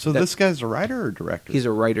 shit. So this guy's a writer or director? he's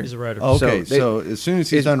a writer. He's a writer. Oh, okay, So so as soon as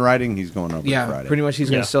he's it- done writing, he's going over to Yeah, Friday. pretty much he's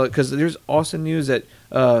going Yeah. to sell it. Because there's also news that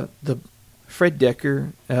the Fred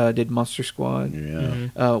Decker did Monster Squad. Yeah.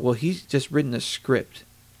 Mhm. Well, he's just written a script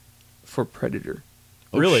for Predator.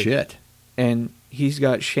 Oh, Really? shit. And he's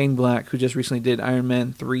got Shane Black, who just recently did Iron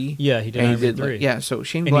Man 3. Yeah, he did And Iron Man 3. yeah, so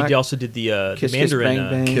Shane And Black. he also did the Kiss, Kiss, Mandarin.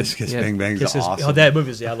 Bang, Bang. Kiss Kiss Yeah. Bang Bang's Kiss Kiss- awesome. Oh, that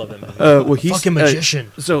movie is. Yeah, I love that movie. Well, he's Fucking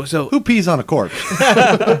magician. So Who pees on a corpse?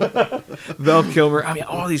 Val Kilmer. I mean,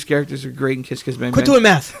 all these characters are great in Kiss Kiss Bang Quit Bang. doing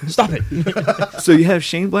math. Stop it. So you have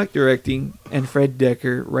Shane Black directing and Fred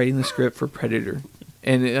Decker writing the script for Predator,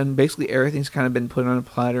 and basically everything's kind of been put on a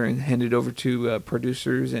platter and handed over to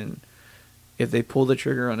producers, and if they pull the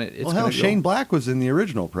trigger on it, it's well, hell, gonna go. Shane Black was in the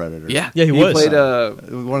original Predator. Yeah, Yeah, he was. played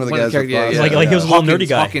One of the guys. characters. with Yeah, Fox. yeah. Like he was a little nerdy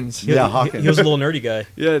guy. Hawkins. He- Yeah, he- Hawkins. He was a little nerdy guy.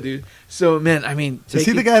 Yeah, dude. So man, I mean, Is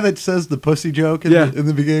he the guy that says the pussy joke in, Yeah. in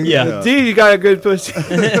the beginning? Yeah. Gee, you got a good pussy.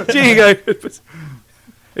 Gee, you got a good pussy.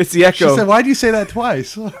 It's the She Echo. said, "Why'd you say that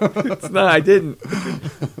twice?" It's not. I didn't.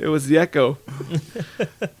 It was the Echo.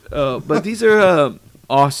 But these are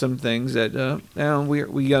awesome things that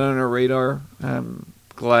we got on our radar. I'm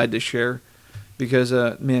glad to share because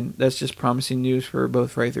man, that's just promising news for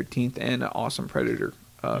both Friday 13th and Awesome Predator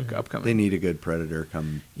upcoming. They need a good Predator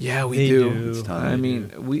come. Yeah, we They do. do. It's time. I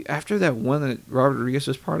mean, we after that one that Robert Rodriguez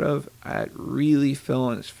was part of, I really fell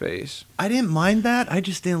on his face. I didn't mind that. I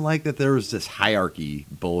just didn't like that there was this hierarchy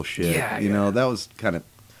bullshit. Yeah, you know, that was kind of.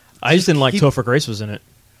 I just didn't like keep- Topher Grace was in it.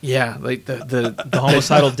 Yeah, like the The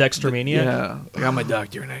homicidal Dexter Maniac. yeah. Like, I'm a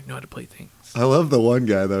doctor and I know how to play things. I love the one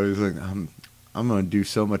guy though. He's like, I'm gonna do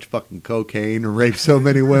so much fucking cocaine and rape so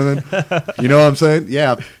many women. You know what I'm saying?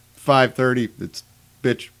 Yeah, 5:30. It's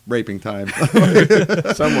bitch raping time.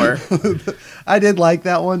 Somewhere. I did like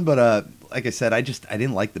that one, but like I said, I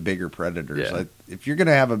didn't like the bigger Predators. Yeah. If you're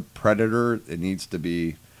gonna have a Predator, it needs to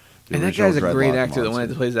be. The And that original guy's a great Dreadlock actor, the one Monster.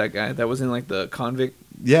 that plays that guy. That was in like the Convict.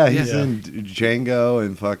 Yeah, he's Yeah. in Django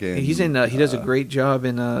and fucking. He's in. He does a great job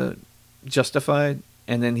in Justified,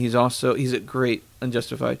 and then he's a great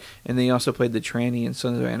Unjustified, and then he also played the tranny in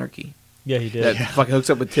Sons of Anarchy. Yeah, he did. That fucking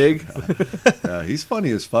hooks up with Tig. He's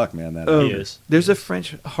funny as fuck, man. That He is. There's a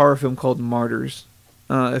French horror film called Martyrs.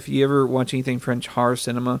 If you ever watch anything French horror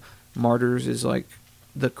cinema, Martyrs is like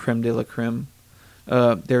the creme de la creme.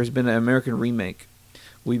 There's been an American remake.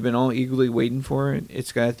 We've been all eagerly waiting for it.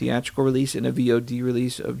 It's got a theatrical release and a VOD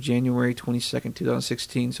release of January 22nd,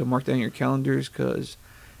 2016. So mark that on your calendars because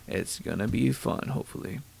it's going to be fun,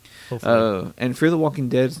 hopefully. And Fear the Walking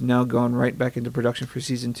Dead is now gone right back into production for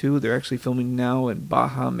season 2. They're actually filming now in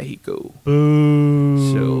Baja, Mexico.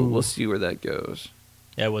 Boo. So we'll see where that goes.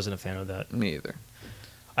 Yeah, I wasn't a fan of that. Me either.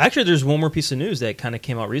 Actually, there's one more piece of news that kind of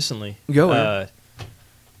came out recently. Go ahead.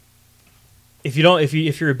 If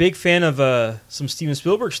you're a big fan of some Steven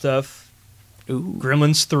Spielberg stuff, Ooh.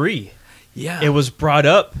 Gremlins 3. Yeah. It was brought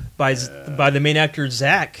up by the main actor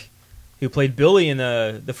Zach, who played Billy in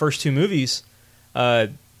the first two movies.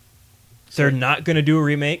 They're not going to do a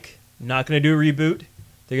remake, not going to do a reboot.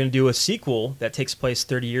 They're going to do a sequel that takes place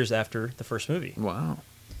 30 years after the first movie. Wow.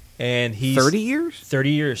 And he's 30 years? 30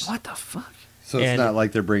 years. What the fuck? So it's And- not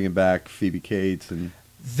like they're bringing back Phoebe Cates and.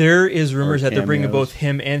 There is rumors Or that they're bringing cameos. both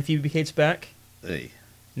him and Phoebe Cates back. Hey.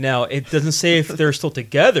 Now, it doesn't say if they're still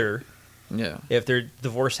together, Yeah. if their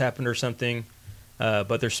divorce happened or something,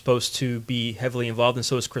 but they're supposed to be heavily involved, and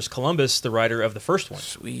so is Chris Columbus, the writer of the first one.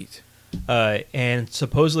 Sweet. And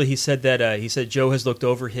supposedly he said that Joe has looked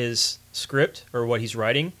over his script or what he's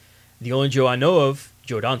writing. The only Joe I know of,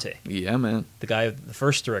 Joe Dante, Yeah, man. the guy, the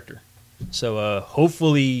first director. So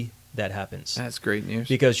hopefully that happens That's great news.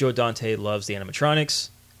 because Joe Dante loves the animatronics.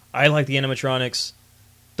 I like the animatronics.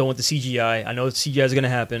 Don't want the CGI. I know the CGI is going to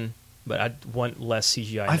happen, but I want less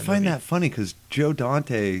CGI. I find that funny because Joe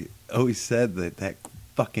Dante always said that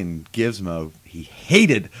fucking Gizmo, he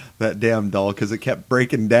hated that damn doll because it kept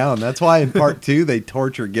breaking down. That's why in part 2 they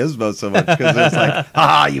torture Gizmo so much because it's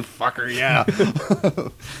like, you fucker, yeah.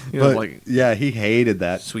 You know, But, like yeah, he hated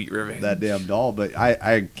that sweet revenge. that damn doll. But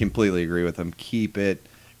I completely agree with him. Keep it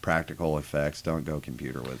practical effects. Don't go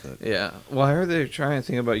computer with it. Yeah. Well, I heard they're trying to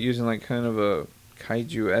think about using like kind of a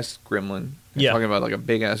kaiju-esque gremlin. They're Yeah. talking about like a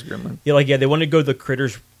big-ass gremlin. Yeah, they want to go the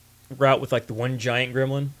Critters route with like the one giant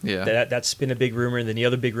gremlin. Yeah. That's been a big rumor, and then the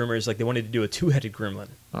other big rumor is like they wanted to do a two-headed gremlin.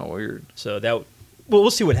 Oh, weird. So we'll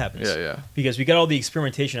see what happens. Yeah. Because we got all the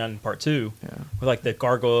experimentation on in part 2 Yeah. with like the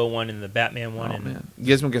Gargoyle one and the Batman one. Oh, and man.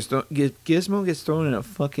 Gizmo gets thrown in a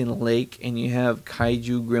fucking lake and you have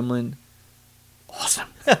kaiju gremlin. Awesome.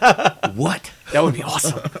 What? That would be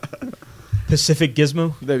awesome. Pacific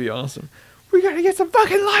Gizmo. That'd be awesome. We gotta get some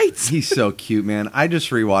fucking lights. He's so cute, man. I just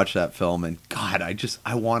rewatched that film and God,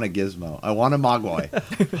 I want a Gizmo. I want a Mogwai.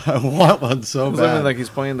 I want one so It's bad. like he's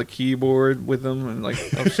playing the keyboard with them and like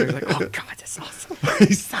upstairs like, oh god, that's awesome.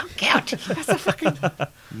 He's so cute. That's a fucking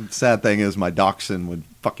Sad thing is, my dachshund would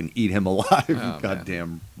fucking eat him alive. Oh,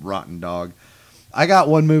 Goddamn rotten dog. I got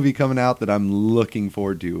one movie coming out that I'm looking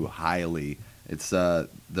forward to highly. It's The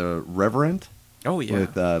Reverend Oh yeah.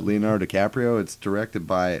 with Leonardo DiCaprio. It's directed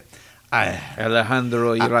by.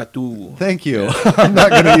 Alejandro Iratu. Thank you. I'm not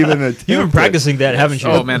going to even attempt You've been it. practicing that, haven't you?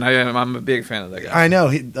 Oh man, I'm a big fan of that guy. I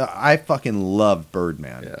know. I fucking love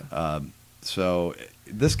Birdman. Yeah. So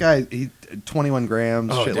this guy, 21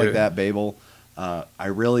 grams, Oh, shit dude. like that, Babel. I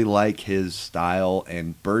really like his style,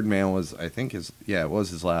 and Birdman was, I think, it was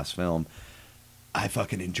his last film. I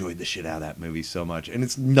fucking enjoyed the shit out of that movie so much,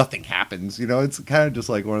 and nothing happens. You know, it's kind of just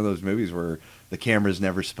like one of those movies where the camera's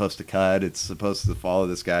never supposed to cut. It's supposed to follow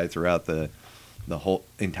this guy throughout the whole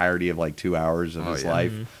entirety of like 2 hours of Oh, his yeah.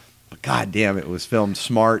 life. But god damn, it was filmed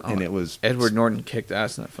smart, and it was Edward Norton kicked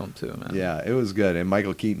ass in that film too, man. Yeah, it was good, and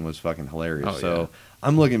Michael Keaton was fucking hilarious. Oh, so yeah.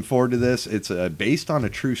 I'm looking forward to this. It's based on a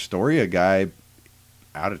true story. A guy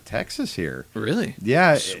out of Texas here. Really?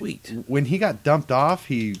 Yeah, Sweet. When he got dumped off,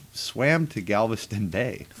 he swam to Galveston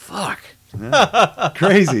Bay. Fuck. Yeah.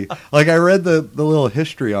 Crazy. Like I read the little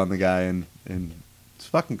history on the guy, and it's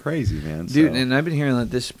fucking crazy, man. Dude, So- and I've been hearing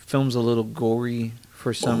that this film's a little gory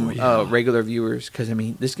for some regular viewers because I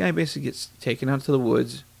mean, this guy basically gets taken out to the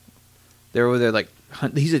woods. They're over there like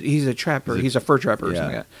he's a trapper. He's a fur trapper or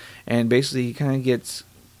something like that. And basically, he kind of gets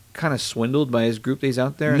swindled by his group that he's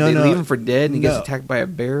out there. And they leave him for dead, and he gets attacked by a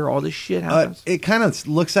bear. All this shit happens. It kind of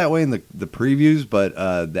looks that way in the previews, but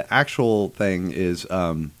the actual thing is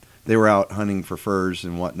they were out hunting for furs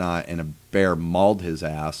and whatnot, and a bear mauled his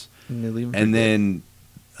ass. And they leave him for And dead.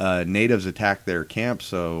 then natives attacked their camp,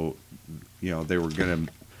 so they were going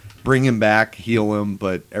to bring him back, heal him,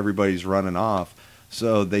 but everybody's running off.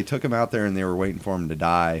 So they took him out there, and they were waiting for him to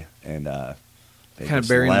die, and they Kinda just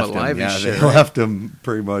burying him left alive and Yeah, shit, they right? left him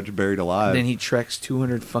pretty much buried alive. And then he treks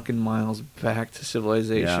 200 fucking miles back to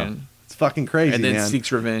civilization. Yeah. It's fucking crazy, And then man.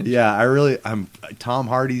 seeks revenge. Yeah, I'm Tom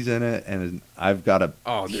Hardy's in it, and I've got a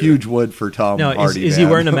dude. huge wood for Tom Now, Hardy. is he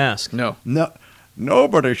man. wearing a mask? No.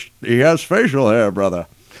 Nobody. He has facial hair, brother.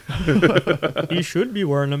 He should be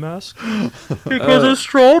wearing a mask. Because of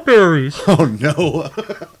strawberries. Oh no!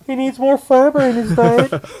 He needs more fiber in his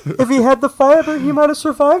diet. If he had the fiber, he might have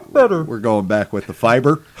survived better. We're going back with the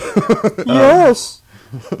fiber. Yes.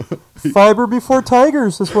 Fiber before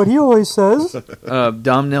tigers is what he always says.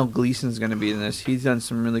 Domhnall Gleeson's going to be in this. He's done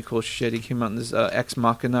some really cool shit. He came out in this Ex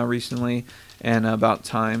Machina recently, and About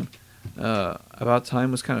Time. About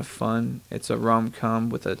Time was kind of fun. It's a rom-com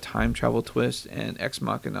with a time travel twist, and Ex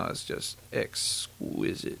Machina is just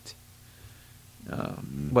exquisite.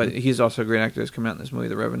 But he's also a great actor that's come out in this movie,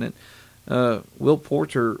 The Revenant. Will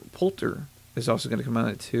Poulter is also going to come out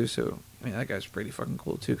in it too, so I mean, that guy's pretty fucking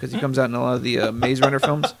cool too, because he comes out in a lot of the Maze Runner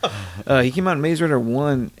films. He came out in Maze Runner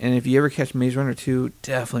 1, and if you ever catch Maze Runner 2,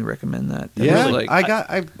 definitely recommend that. That Yeah,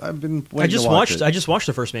 was, I've been. Waiting I just to watch watched. it. I just watched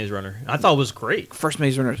the first Maze Runner. I thought it was great. First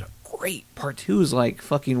Maze Runner is great. Part 2 is like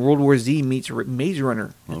fucking World War Z meets Maze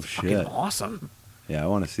Runner. Oh, It's shit. fucking awesome. Yeah, I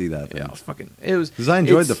want to see that. Yeah, it was because I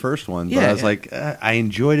enjoyed it's- the first one, but yeah, I was yeah. like, I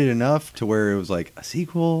enjoyed it enough to where it was like a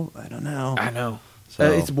sequel. I don't know. I know. So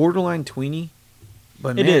It's borderline tweeny,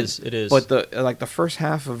 but It man, is. It is. But the first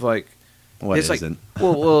half of like what it's isn't? like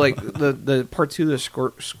well like the part 2, the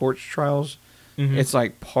Scorch Trials. Mhm. It's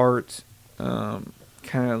like part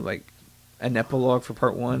kind of like an epilogue for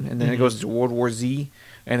part 1, and then it goes to World War Z,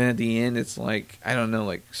 and then at the end it's like I don't know,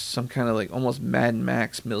 like some kind of like almost Mad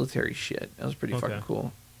Max military shit. That was pretty Okay. fucking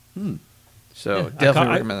cool. Hmm. So Yeah,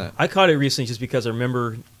 definitely recommend that. I caught it recently just because I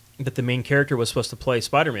remember that the main character was supposed to play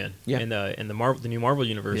Spider-Man Yeah. in the new Marvel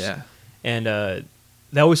universe. Yeah. And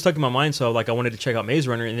that always stuck in my mind. So I wanted to check out Maze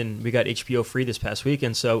Runner, and then we got HBO free this past week,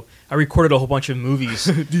 and so I recorded a whole bunch of movies.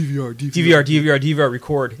 DVR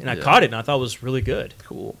record, and I Yeah. caught it, and I thought it was really good.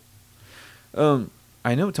 Cool.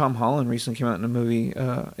 I know Tom Holland recently came out in a movie.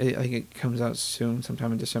 I think it comes out soon,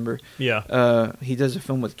 sometime in December. Yeah. He does a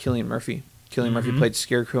film with Cillian Murphy. Cillian Murphy Mhm. played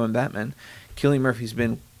Scarecrow in Batman. Cillian Murphy's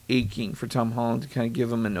been aching for Tom Holland to kind of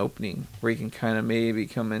give him an opening where he can kind of maybe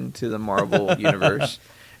come into the Marvel universe.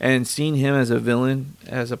 And seeing him as a villain,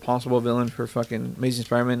 as a possible villain for fucking Amazing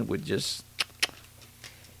Spider-Man would just...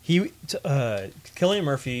 Cillian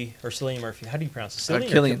Murphy, or Cillian Murphy, how do you pronounce it?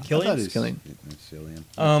 Cillian? or Cillian. I thought Cillian? it's Cillian.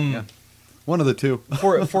 Cillian. Yeah. One of the two.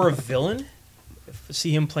 For a villain,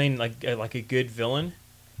 see him playing like a good villain.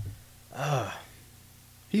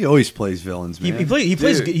 He always plays villains, man. He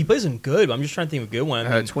plays Dude. he plays them good. But I'm just trying to think of a good one.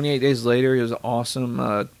 I mean, 28 Days Later, he was awesome.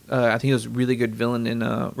 I think he was a really good villain in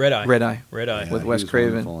Red Eye. Red Eye. Red-Eye. with he Wes was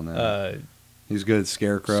Craven. wonderful in that. Uh, He was good at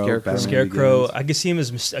Scarecrow. Scarecrow. Batman Scarecrow. Begins. I could see him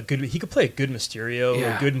as a good. He could play a good Mysterio,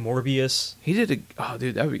 Yeah. a good Morbius, He did a... Oh,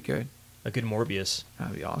 dude, that would be good. a good Morbius. That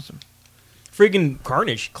would be awesome. Friggin'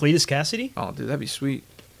 Carnage, Cletus Cassidy. Oh, dude, that'd be sweet.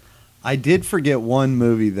 I did forget one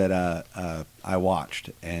movie that I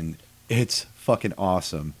watched, and it's fucking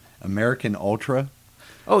awesome. American Ultra.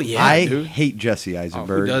 Oh, yeah, I dude. hate Jesse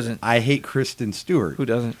Eisenberg. doesn't? I hate Kristen Stewart. Who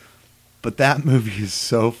doesn't? But that movie is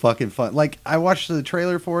so fucking fun. Like I watched the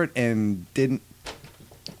trailer for it and didn't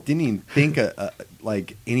even think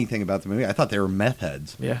like anything about the movie. I thought they were meth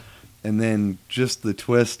heads. Yeah. And then just the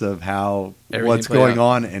twist of how Everything what's played going out.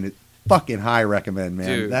 on, and it fucking high recommend, man.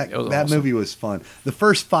 Dude, that it was that awesome. movie was fun. The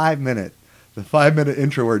first 5 minute, the 5 minute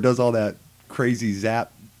intro where it does all that crazy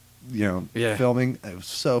zap, Yeah. filming. It was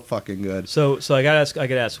so fucking good. So I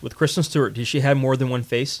gotta ask. With Kristen Stewart, did she have more than one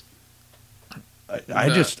face?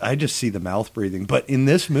 I just see the mouth breathing. But in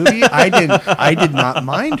this movie, I did not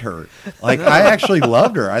mind her. Like, I actually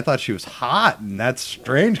loved her. I thought she was hot, and that's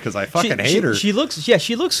strange because I fucking hate her. She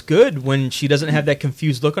looks good when she doesn't have that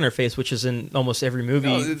confused look on her face, which is in almost every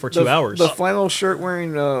movie for 2 hours. The flannel shirt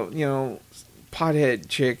wearing, pothead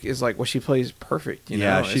chick is like, well, she plays perfect. You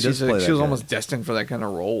know? She does play that She was good. almost destined for that kind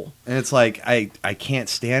of role. And it's like I can't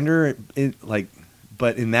stand her.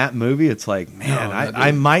 But in that movie, it's like, man,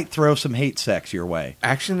 I might throw some hate sex your way.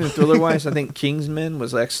 Action and thriller wise, I think Kingsman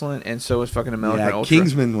was excellent, and so was fucking American Yeah, Ultra.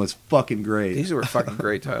 Kingsman was fucking great. These were fucking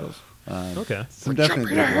great titles. Okay. Some definite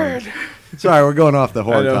good ones. Sorry, we're going off the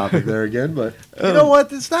horror topic there again, but you know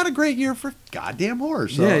what? It's not a great year for goddamn horror,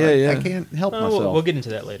 so Yeah. I can't help myself. We'll get into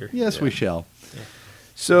that later. Yes, we shall.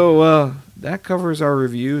 So that covers our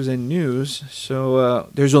reviews and news. So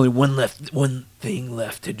there's only one thing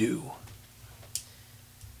left to do.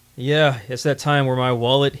 Yeah, it's that time where my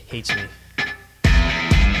wallet hates me.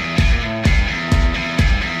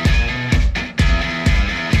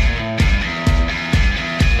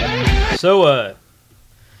 So,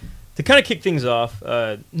 to kind of kick things off,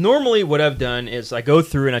 normally what I've done is I go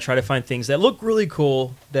through and I try to find things that look really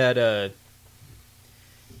cool that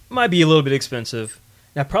might be a little bit expensive.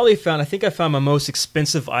 And I think I found my most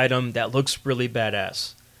expensive item that looks really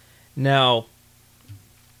badass. Now,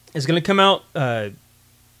 it's going to come out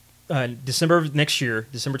December of next year,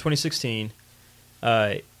 December 2016.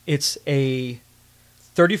 It's a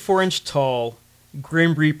 34-inch tall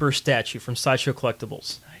Grim Reaper statue from Sideshow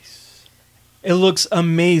Collectibles. Nice. It looks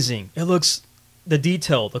amazing. It looks, the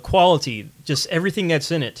detail, the quality, just everything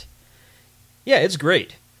that's in it. Yeah, it's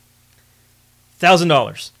great.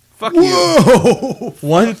 $1,000. Fuck you. Whoa!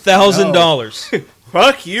 $1,000.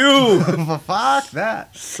 Fuck you. Fuck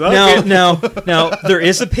that. Now, there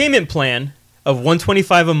is a payment plan of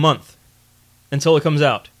 $125 a month until it comes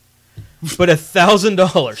out, but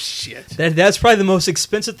 $1,000. Shit. That's probably the most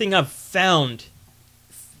expensive thing I've found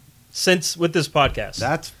since with this podcast.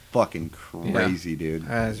 That's fucking crazy, dude.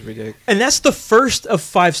 That's ridiculous. And that's the first of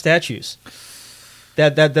 5 statues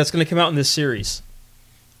that's going to come out in this series.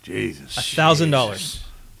 Jesus. $1,000.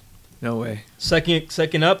 No way.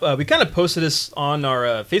 Second up, we kind of posted this on our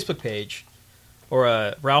Facebook page,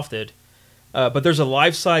 or Ralph did. But there's a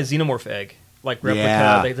life-size xenomorph egg, like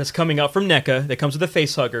replica, that's coming out from NECA. That comes with a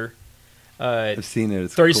face hugger. I've seen it.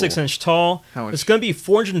 It's 36-inch tall. How much? It's going to be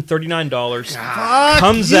 $439. Fuck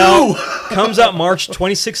Comes out March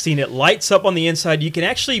 2016. It lights up on the inside. You can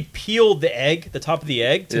actually peel the egg, the top of the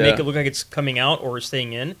egg, to make it look like it's coming out or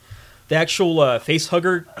staying in. The actual face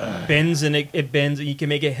hugger bends, and it bends, and you can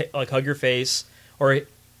make it like hug your face or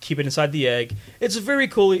keep it inside the egg. It's very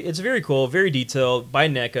cool. It's very cool, very detailed by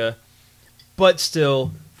NECA, but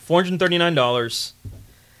still $439.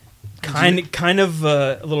 Kind of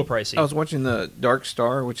a little pricey. I was watching the Dark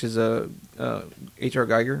Star, which is a H.R.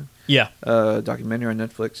 Geiger documentary on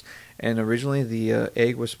Netflix, and originally the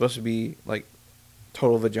egg was supposed to be like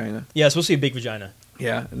total vagina. Yeah, it's supposed to be a big vagina.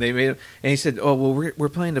 Yeah, and they made it, and he said, "Oh well, we're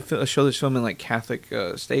planning to show this film in like Catholic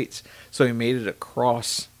states," so he made it a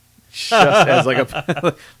cross, just as like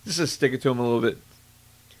a just to stick it to him a little bit.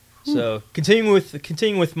 So continuing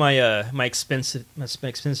with my my expensive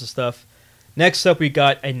stuff. Next up, we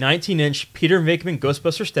got a 19-inch Peter Venkman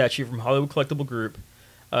Ghostbuster statue from Hollywood Collectible Group.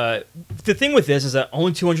 The thing with this is that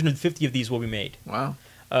only 250 of these will be made. Wow.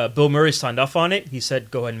 Bill Murray signed off on it. He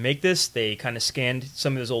said, go ahead and make this. They kind of scanned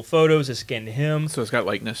some of his old photos. They scanned him. So it's got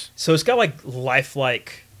likeness. So it's got like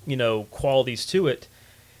lifelike, qualities to it.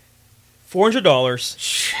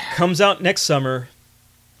 $400. Comes out next summer.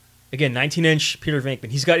 Again, 19-inch Peter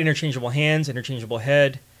Venkman. He's got interchangeable hands, interchangeable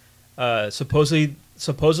head.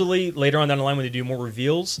 Supposedly, later on down the line when they do more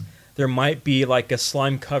reveals, there might be like a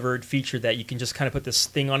slime-covered feature that you can just kind of put this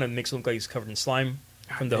thing on and it makes it look like he's covered in slime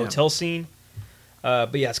from the hotel scene.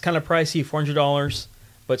 But yeah, it's kind of pricey, $400,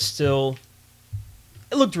 but still,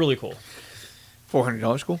 it looked really cool.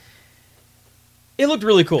 $400 cool? It looked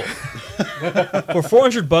really cool. For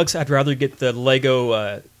 $400, I'd rather get the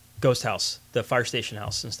Lego Ghost House, the fire station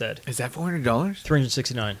house instead. Is that $400?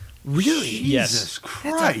 $369. Really? Yes. Jesus That's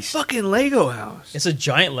a Christ. fucking Lego house. It's a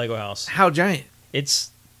giant Lego house. How giant?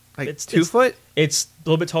 It's Like 2 foot? It's a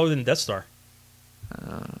little bit taller than Death Star.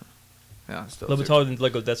 Yeah, still A little bit taller than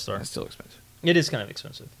Lego Death Star. That's still expensive. It is kind of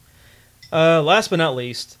expensive. Last but not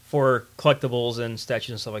least, for collectibles and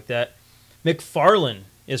statues and stuff like that, McFarlane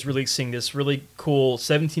is releasing this really cool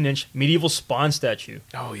 17-inch medieval Spawn statue.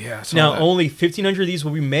 Oh yeah. Now, only 1,500 of these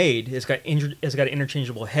will be made. It's got an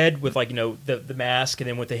interchangeable head with the mask, and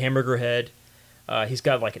then with the hamburger head. He's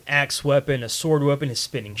got like an axe weapon, a sword weapon, his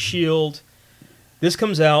spinning shield. This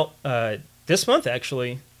comes out this month,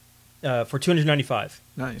 actually. for $295.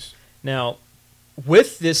 Nice. Now,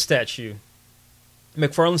 with this statue,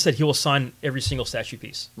 McFarlane said he will sign every single statue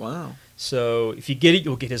piece. Wow. So if you get it,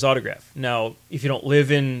 you'll get his autograph. Now, if you don't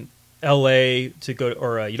live in L.A. to go,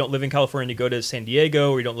 or you don't live in California to go to San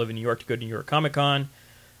Diego, or you don't live in New York to go to New York Comic Con,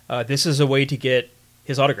 this is a way to get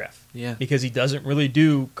his autograph. Yeah. Because he doesn't really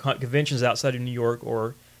do conventions outside of New York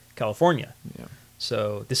or California. Yeah.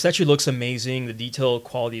 So the statue looks amazing. The detail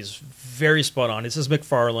quality is very spot on. This is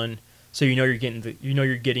McFarlane, so you know you're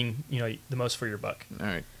getting the most for your buck. All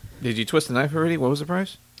right. Did you twist the knife already? What was the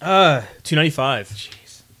price? $295.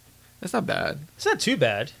 Jeez, that's not bad. It's not too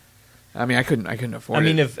bad. I mean, I couldn't afford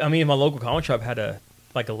it. If my local comic shop had a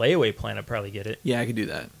layaway plan, I'd probably get it. Yeah, I could do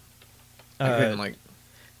that. I couldn't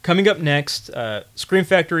Coming up next, Scream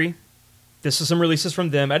Factory. This is some releases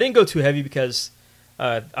from them. I didn't go too heavy because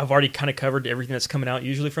I've already kind of covered everything that's coming out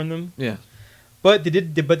usually from them. Yeah. But they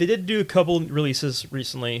did do a couple releases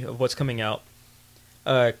recently of what's coming out.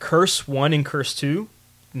 Curse 1 and Curse 2,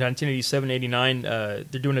 1987-89.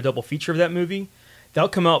 They're doing a double feature of that movie. That'll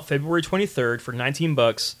come out February 23rd for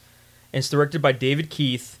 $19. And it's directed by David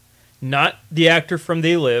Keith, not the actor from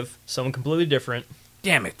They Live, someone completely different.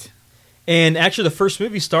 Damn it. And actually, the first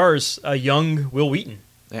movie stars a young Will Wheaton.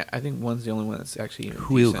 Yeah, I think one's the only one that's actually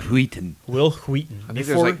Will decent. Wheaton. Will Wheaton. I think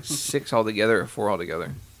there's like 6 altogether or 4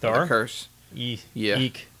 altogether. There The are? Curse. Yeah.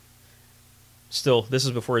 Eek. Still, this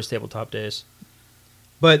is before his tabletop days.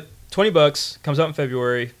 But $20 comes out in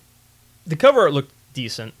February. The cover art looked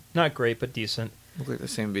decent, not great, but decent. Looked like the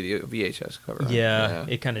same VHS cover. Yeah,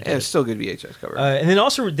 it kind of did. Yeah, it's still a good VHS cover. And then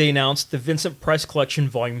also they announced the Vincent Price Collection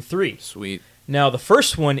Volume 3. Sweet. Now, the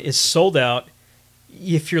first one is sold out.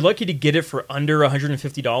 If you're lucky to get it for under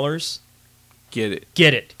 $150, Get it.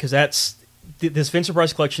 get it, because that's this Vincent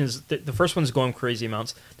Price Collection is the first one's going crazy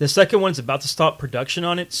amounts. The second one's about to stop production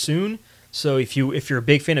on it soon. So if you're a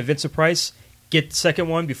big fan of Vincent Price, get the second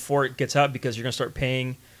one before it gets out, because you're going to start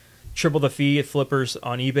paying triple the fee at flippers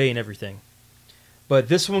on eBay and everything. But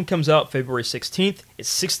this one comes out February 16th.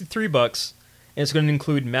 It's $63, and it's going to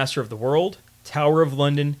include Master of the World, Tower of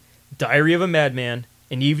London, Diary of a Madman,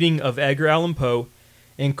 An Evening of Edgar Allan Poe,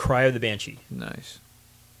 and Cry of the Banshee. Nice.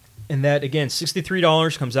 And that, again,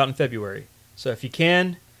 $63 comes out in February. So if you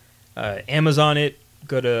can, Amazon it,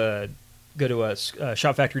 go to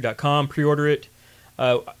shopfactory.com, pre-order it.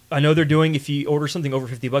 I know they're doing, if you order something over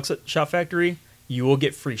 $50 at Shop Factory, you will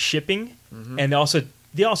get free shipping. Mm-hmm. And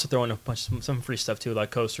they also throw in some free stuff too,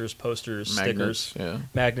 like coasters, posters, Magnets, stickers,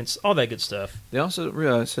 magnets, all that good stuff. They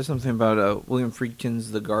also said something about William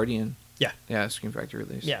Friedkin's The Guardian. Yeah. Yeah, Scream Factory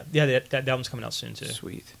release. Yeah, that one's coming out soon too.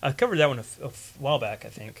 Sweet. I covered that one a while back, I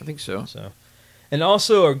think. I think so. And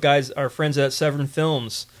also, our friends at Severn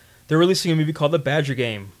Films, they're releasing a movie called The Badger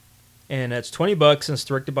Game. And it's $20, and it's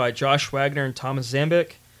directed by Josh Wagner and Thomas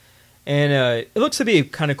Zambik. And it looks to be a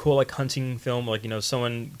kind of cool, like, hunting film, like,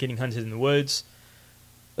 someone getting hunted in the woods.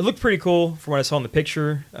 It looked pretty cool from what I saw in the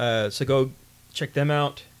picture. So go check them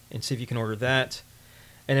out and see if you can order that.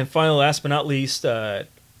 And then finally, last but not least, I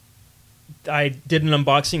did an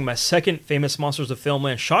unboxing of my second Famous Monsters of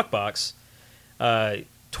Filmland shock box. $20.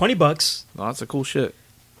 Oh, that's a cool shit.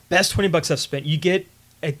 Best $20 I've spent. You get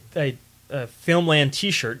a Filmland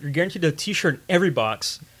t-shirt. You're guaranteed a t-shirt in every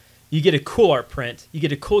box. You get a cool art print. You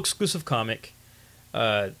get a cool exclusive comic.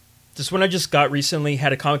 This one I just got recently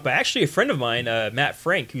had a comic by actually a friend of mine, Matt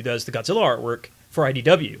Frank, who does the Godzilla artwork for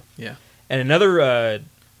IDW. Yeah. And another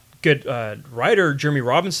good writer, Jeremy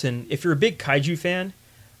Robinson. If you're a big kaiju fan,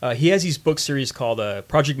 he has these book series called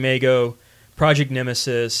Project Mago, Project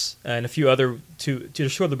Nemesis, and a few other two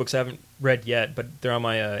other books I haven't read yet, but they're on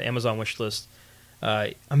my Amazon wish list.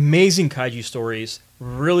 Amazing kaiju stories,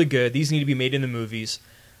 really good. These need to be made into movies.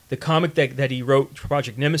 The comic that he wrote,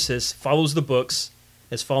 Project Nemesis, follows the books.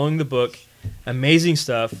 Is following the book. Amazing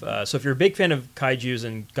stuff. So if you're a big fan of kaijus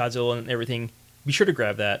and Godzilla and everything, be sure to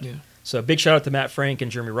grab that. Yeah. So big shout out to Matt Frank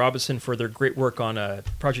and Jeremy Robinson for their great work on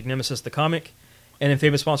Project Nemesis, the comic, and then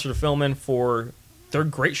Famous Monsters of Filmland for their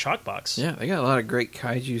great shock box. Yeah, they got a lot of great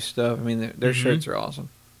kaiju stuff. I mean, their shirts are awesome.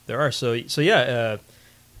 There are. So yeah,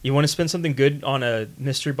 you want to spend something good on a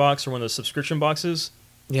mystery box or one of those subscription boxes?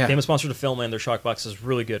 Yeah. Famous Monsters of Filmland, their shock box is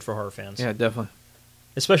really good for horror fans. Yeah, definitely.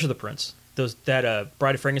 Especially the prints. That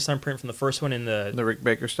Bride of Frankenstein print from the first one and the Rick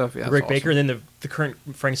Baker stuff. Yeah, Rick Baker, and then the current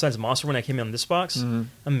Frankenstein's monster one that came in on this box. Mm-hmm.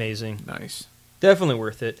 Amazing. Nice. Definitely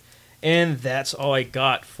worth it. And that's all I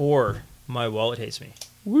got for My Wallet Hates Me.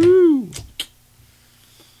 Woo!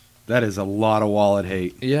 That is a lot of wallet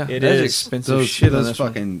hate. Yeah, It that is. expensive Those shit on those this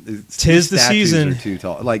one. fucking Tis the statues season. are too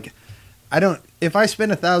tall. Like, I don't. If I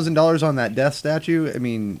spend $1,000 on that death statue, I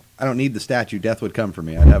mean, I don't need the statue. Death would come for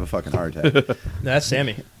me. I'd have a fucking heart attack. That's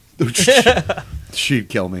Sammy. She'd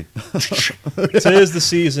kill me. Tis the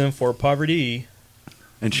season for poverty.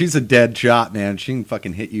 And she's a dead shot, man. She can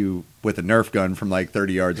fucking hit you with a Nerf gun from like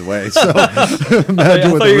 30 yards away. So imagine I with thought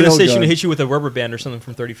you were a going to real say she gun. would hit you with a rubber band or something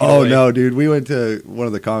from 30 feet Oh away. no, dude! We went to one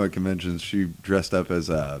of the comic conventions. She dressed up as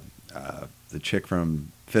the chick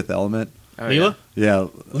from Fifth Element. Oh, Leela? Yeah,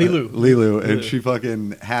 Lilu. Lilu, and Lilu. she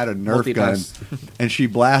fucking had a Nerf gun, Multitask. and she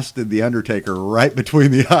blasted the Undertaker right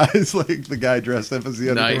between the eyes, like the guy dressed up as the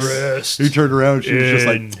Undertaker. Nice. He turned around, and she was just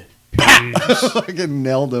like, Peace. fucking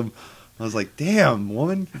nailed him. I was like, "Damn,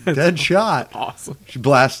 woman, dead shot." Awesome. She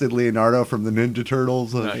blasted Leonardo from the Ninja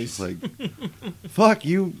Turtles. I was Nice. just like, "Fuck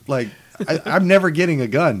you!" Like, I'm never getting a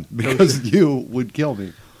gun because you would kill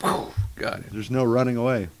me. Got it. There's no running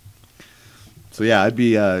away. So yeah, I'd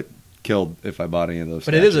be killed if I bought any of those.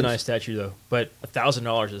 But it is a statues. nice statue, though. But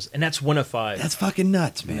 $1,000 is, and that's one of 5. That's fucking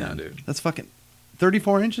nuts, man. Yeah, dude. That's fucking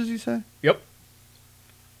 34 inches. You say? Yep.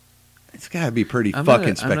 It's gotta be pretty I'm fucking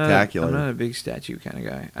not a- spectacular. I'm not a big statue kind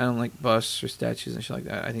of guy. I don't like busts or statues and shit like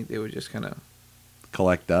that. I think they would just kind of,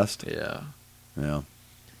 Collect dust. yeah. Yeah.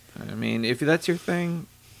 I mean, if that's your thing,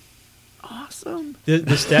 awesome.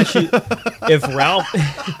 The statue.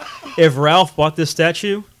 if Ralph bought this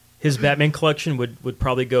statue, his Batman collection would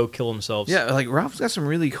probably go kill themselves. Yeah, like Ralph's got some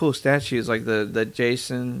really cool statues, like the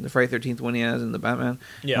Jason, the Friday 13th one he has, and the Batman.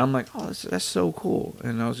 Yeah. And I'm like, oh, that's so cool.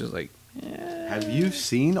 And I was just like, Have you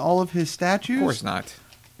seen all of his statues? of course not.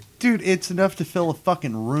 Dude, it's enough to fill a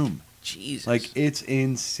fucking room. Jesus. Like, it's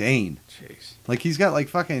insane. jeez. Like, he's got like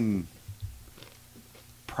fucking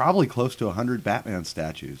probably close to 100 Batman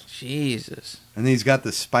statues. Jesus. And then he's got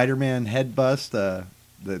the Spider-Man head bust.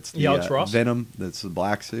 That's the Alex Ross? Venom. That's the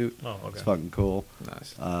black suit. Oh, okay. It's fucking cool.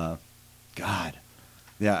 Nice. God,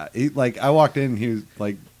 yeah. Like I walked in, he was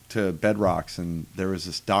like to Bedrocks, and there was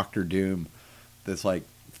this Doctor Doom that's like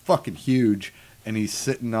fucking huge, and he's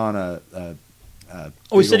sitting on a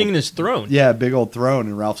Oh, he's big sitting old- in his throne. yeah, big old throne,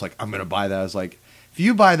 and Ralph's like, I'm gonna buy that. I was like, if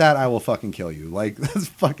you buy that, I will fucking kill you. Like that's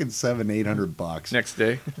fucking $700-800. Next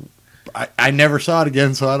day. I never saw it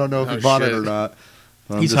again, so I don't know if Oh, he bought it shit. or not.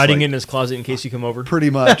 But I'm He's just hiding like, it in his closet in case you come over. pretty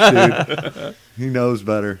much, dude. He knows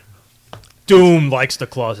better. Doom likes the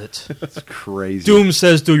closet. It's crazy. Doom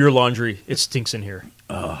says, "Do your laundry. It stinks in here.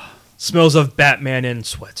 Smells of Batman and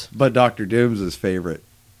sweat." But Doctor Doom's his favorite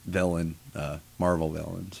villain, Marvel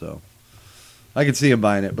villain. So I could see him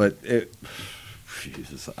buying it, but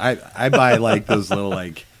Jesus, I buy like those little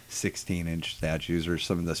like 16-inch statues or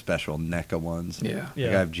some of the special NECA ones. Yeah. Yeah.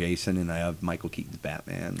 Like I have Jason and I have Michael Keaton's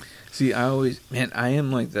Batman. See, I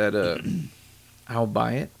am like that. I'll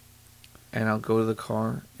buy it, and I'll go to the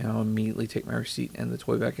car, and I'll immediately take my receipt and the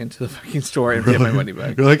toy back into the fucking store and get my money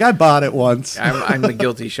back. You're like, I bought it once. I'm the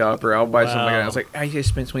guilty shopper. I'll buy something like that. Wow. I was like, I just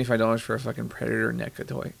spent $25 for a fucking Predator NECA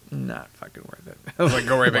toy. Not fucking worth it. I was like,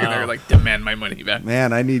 go right back in there, Wow. like, demand my money back.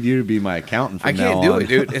 Man, I need you to be my accountant from I can't now do on. it,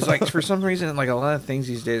 dude. It's like, for some reason, like, a lot of things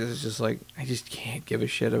these days, it's just like, I just can't give a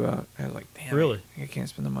shit about. I was like, damn. Really? I can't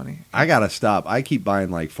spend the money. I gotta stop. I keep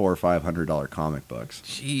buying like $400 or $500 comic books.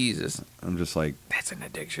 Jesus. I'm just like, That's an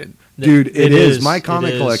addiction. dude, it is. My It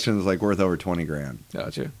comic is. collection is like worth over $20,000.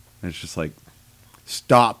 Gotcha. And it's just like,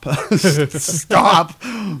 stop, stop.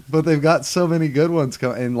 But they've got so many good ones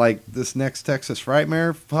coming. And like this next Texas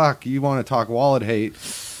Frightmare, fuck, you want to talk wallet hate?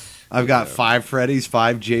 I've got 5 Freddys,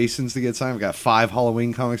 5 Jasons to get signed. I've got 5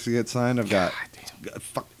 Halloween comics to get signed. I've got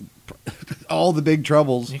all the big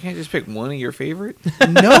troubles. You can't just pick one of your favorite?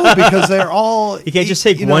 No, because they're all. You can't just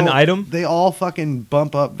take one item? They all fucking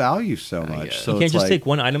bump up value so much. guess. So You can't it's just like, take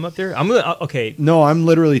one item up there. I'm gonna okay. No, I'm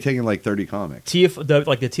literally taking like 30 comics. The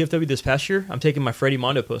TFW this past year, I'm taking my Freddie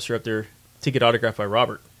Mondo poster up there to get autographed by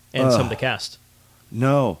Robert and some of the cast.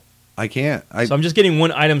 No, I can't. So I'm just getting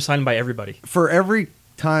one item signed by everybody. For every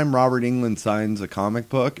time Robert Englund signs a comic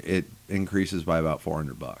book, it increases by about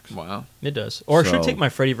 $400. Wow. It does. Or I should So- take my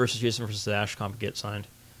Freddy versus Jason versus Ash comic get signed.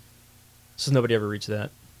 So nobody ever reads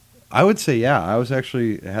that. I would say, yeah. I was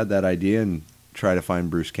actually had that idea and try to find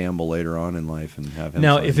Bruce Campbell later on in life and have him.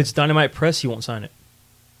 Now, sign if it's Dynamite Press, he won't sign it.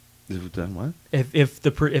 Is it done what? If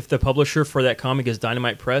the publisher for that comic is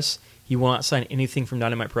Dynamite Press, he will not sign anything from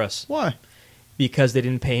Dynamite Press Why? because they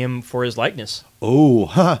didn't pay him for his likeness. Oh,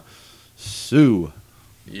 ha, sue.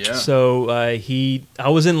 Yeah. So I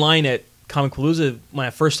was in line at Comicpalooza when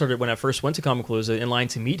I first went to Comicpalooza in line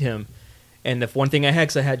to meet him, and the one thing I had,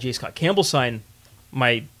 because I had J. Scott Campbell sign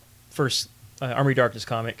my first Army of Darkness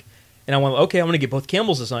comic, and I went, okay, I'm going to get both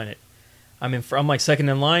Campbells to sign it. I'm like second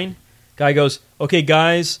in line. Guy goes, okay,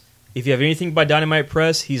 guys, if you have anything by Dynamite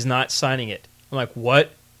Press, he's not signing it. I'm like,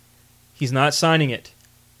 what? He's not signing it.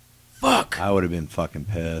 Fuck. I would have been fucking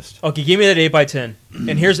pissed. Okay, give me that 8x10,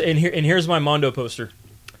 and here's my Mondo poster.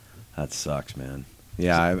 That sucks, man.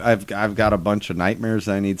 Yeah, I've got a bunch of Nightmares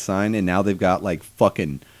that I need signed, and now they've got like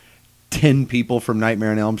fucking 10 people from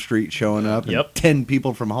Nightmare on Elm Street showing up, and Yep. 10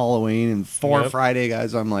 people from Halloween, and 4 Yep. Friday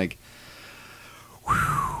guys. I'm like,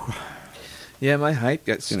 Yeah, my hype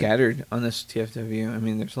got scattered on this TFW. I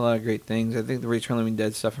mean, there's a lot of great things. I think the Return of the Living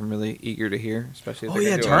Dead stuff I'm really eager to hear, especially if Oh they're yeah,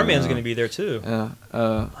 gonna do Tarman's it. going to be there too. I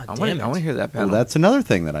damn it. want to hear that well, panel. that's another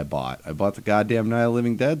thing that I bought. I bought the goddamn Night of the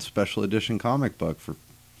Living Dead special edition comic book for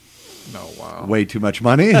wow. way too much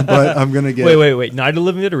money, but I'm gonna get Wait. Night of the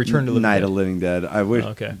Living Dead or Return to the Living Night Dead? of the Living Dead. I wish,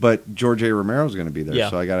 Okay. but George A. Romero's going to be there,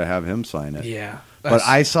 Yeah. so I got to have him sign it. Yeah. But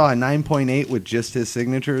I saw a 9.8 with just his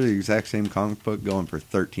signature, the exact same comic book, going for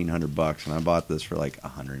 $1,300, and I bought this for like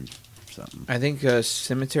 $100 something. I think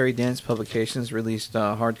Cemetery Dance Publications released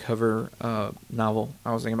a hardcover novel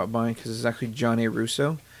I was thinking about buying because it's actually John A.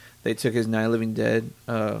 Russo. They took his Night of the Living Dead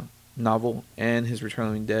novel and his Return of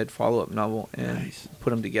the Living Dead follow-up novel and Nice.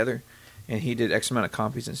 put them together. And he did X amount of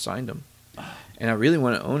copies and signed them. And I really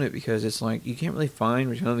want to own it because it's like you can't really find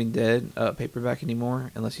Return of the Living Dead paperback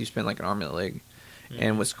anymore unless you spend like an arm and a leg.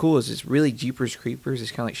 And what's cool is it's really Jeepers Creepers.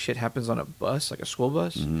 It's kind of like shit happens on a bus, like a school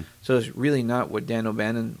bus. Mhm. So it's really not what Dan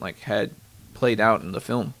O'Bannon like had played out in the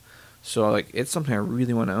film. So like it's something I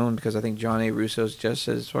really want to own because I think John A. Russo's just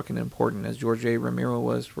as fucking important as George A. Romero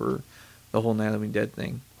was for the whole Night of the Living Dead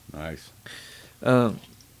thing. Nice.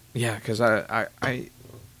 Yeah, because I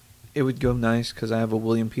it would go nice because I have a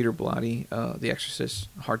William Peter Blatty, The Exorcist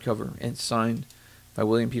hardcover, and signed by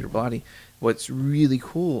William Peter Blatty. What's really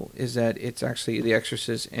cool is that it's actually The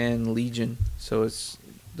Exorcist and Legion, so it's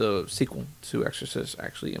the sequel to Exorcist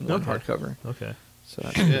actually in one Okay. hardcover. Okay. So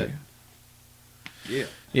that's good. Yeah.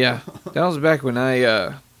 Yeah, that was back when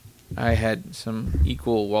I had some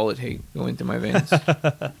equal wallet hate going through my veins.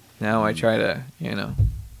 Now I try to,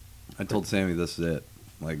 I told Sammy this is it.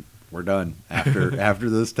 Like, we're done after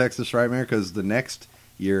this Texas Nightmare, because the next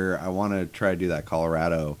year I want to try to do that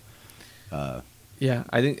Colorado yeah,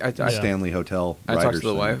 I think I Stanley Hotel. I talked writers to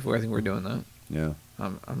the thing. wife. I think we're doing that. Yeah,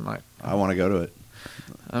 I I want to go to it.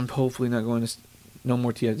 I'm hopefully not going to no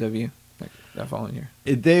more TFW like that following year.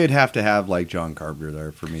 They would have to have like John Carpenter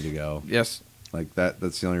there for me to go. Yes. Like that.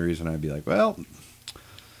 That's the only reason I'd be like, well,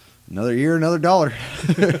 another year, another dollar.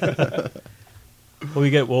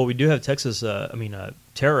 Well, we do have Texas.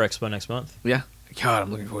 Terror Expo next month. Yeah. God,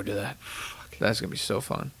 I'm looking forward to that. That's gonna be so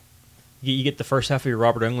fun. You get the first half of your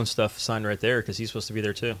Robert Englund stuff signed right there because he's supposed to be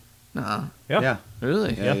there too. Nah. Yeah,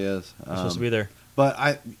 Really? yeah, he is. He's supposed to be there.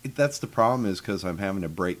 But that's the problem is because I'm having to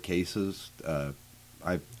break cases.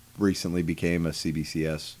 I recently became a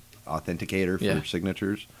CBCS authenticator for Yeah.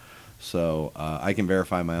 signatures, so I can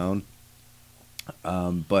verify my own.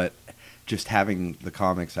 But just having the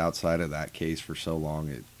comics outside of that case for so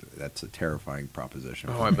long, that's a terrifying proposition.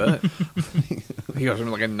 Oh, I bet. He goes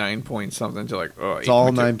from like a 9 point something to like It's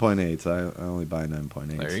all 8.2. 9.8s. I only buy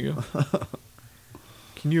 9.8s. There you go.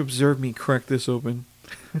 Can you observe me crack this open?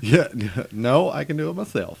 Yeah, no, I can do it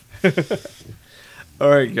myself. All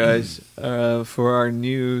right, guys. For our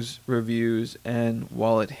news, reviews, and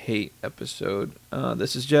wallet hate episode,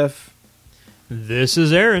 this is Jeff. This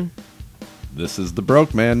is Aaron. This is the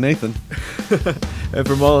broke man, Nathan. And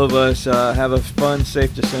from all of us, have a fun,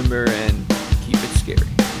 safe December and keep it scary.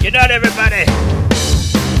 Good night, everybody.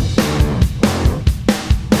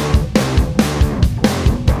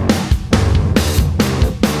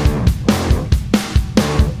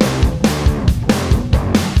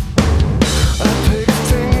 I pick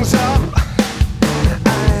things up. I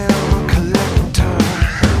am a collector,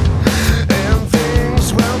 and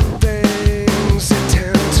things, well, things they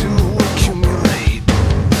tend to accumulate.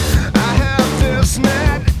 I have this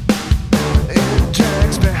net, it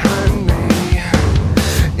drags behind me.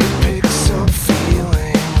 It picks up feelings.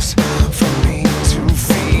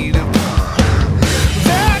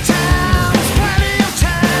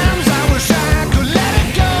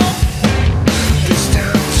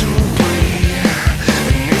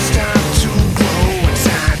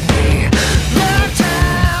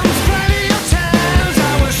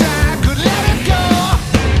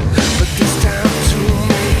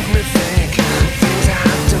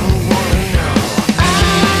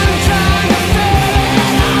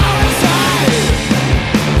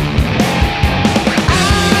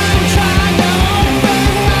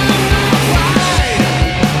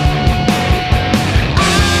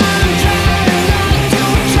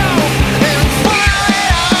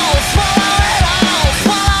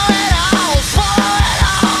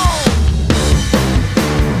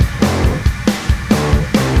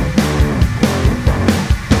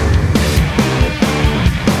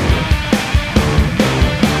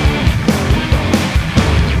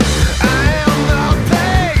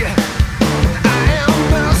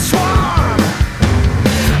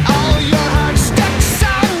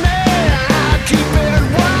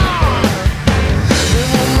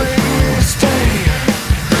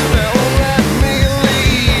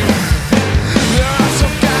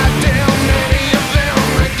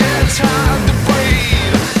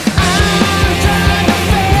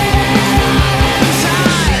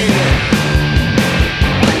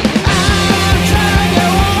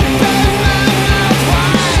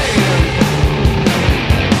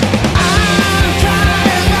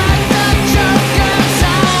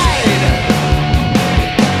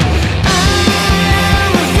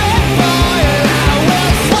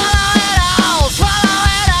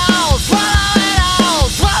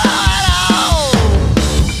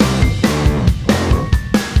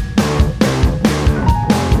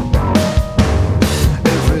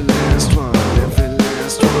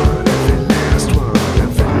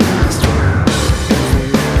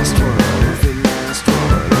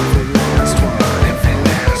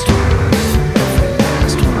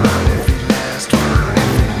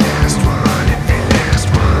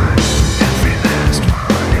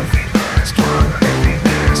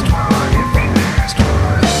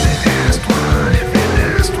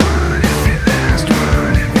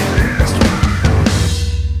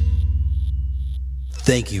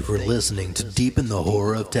 Thank you for listening to Deep in the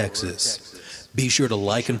Horror of Texas. Be sure to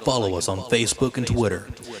like and follow us on Facebook and Twitter.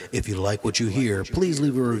 If you like what you hear, please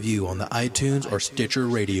leave a review on the iTunes or Stitcher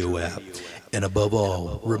radio app. And above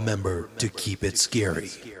all, remember to keep it scary.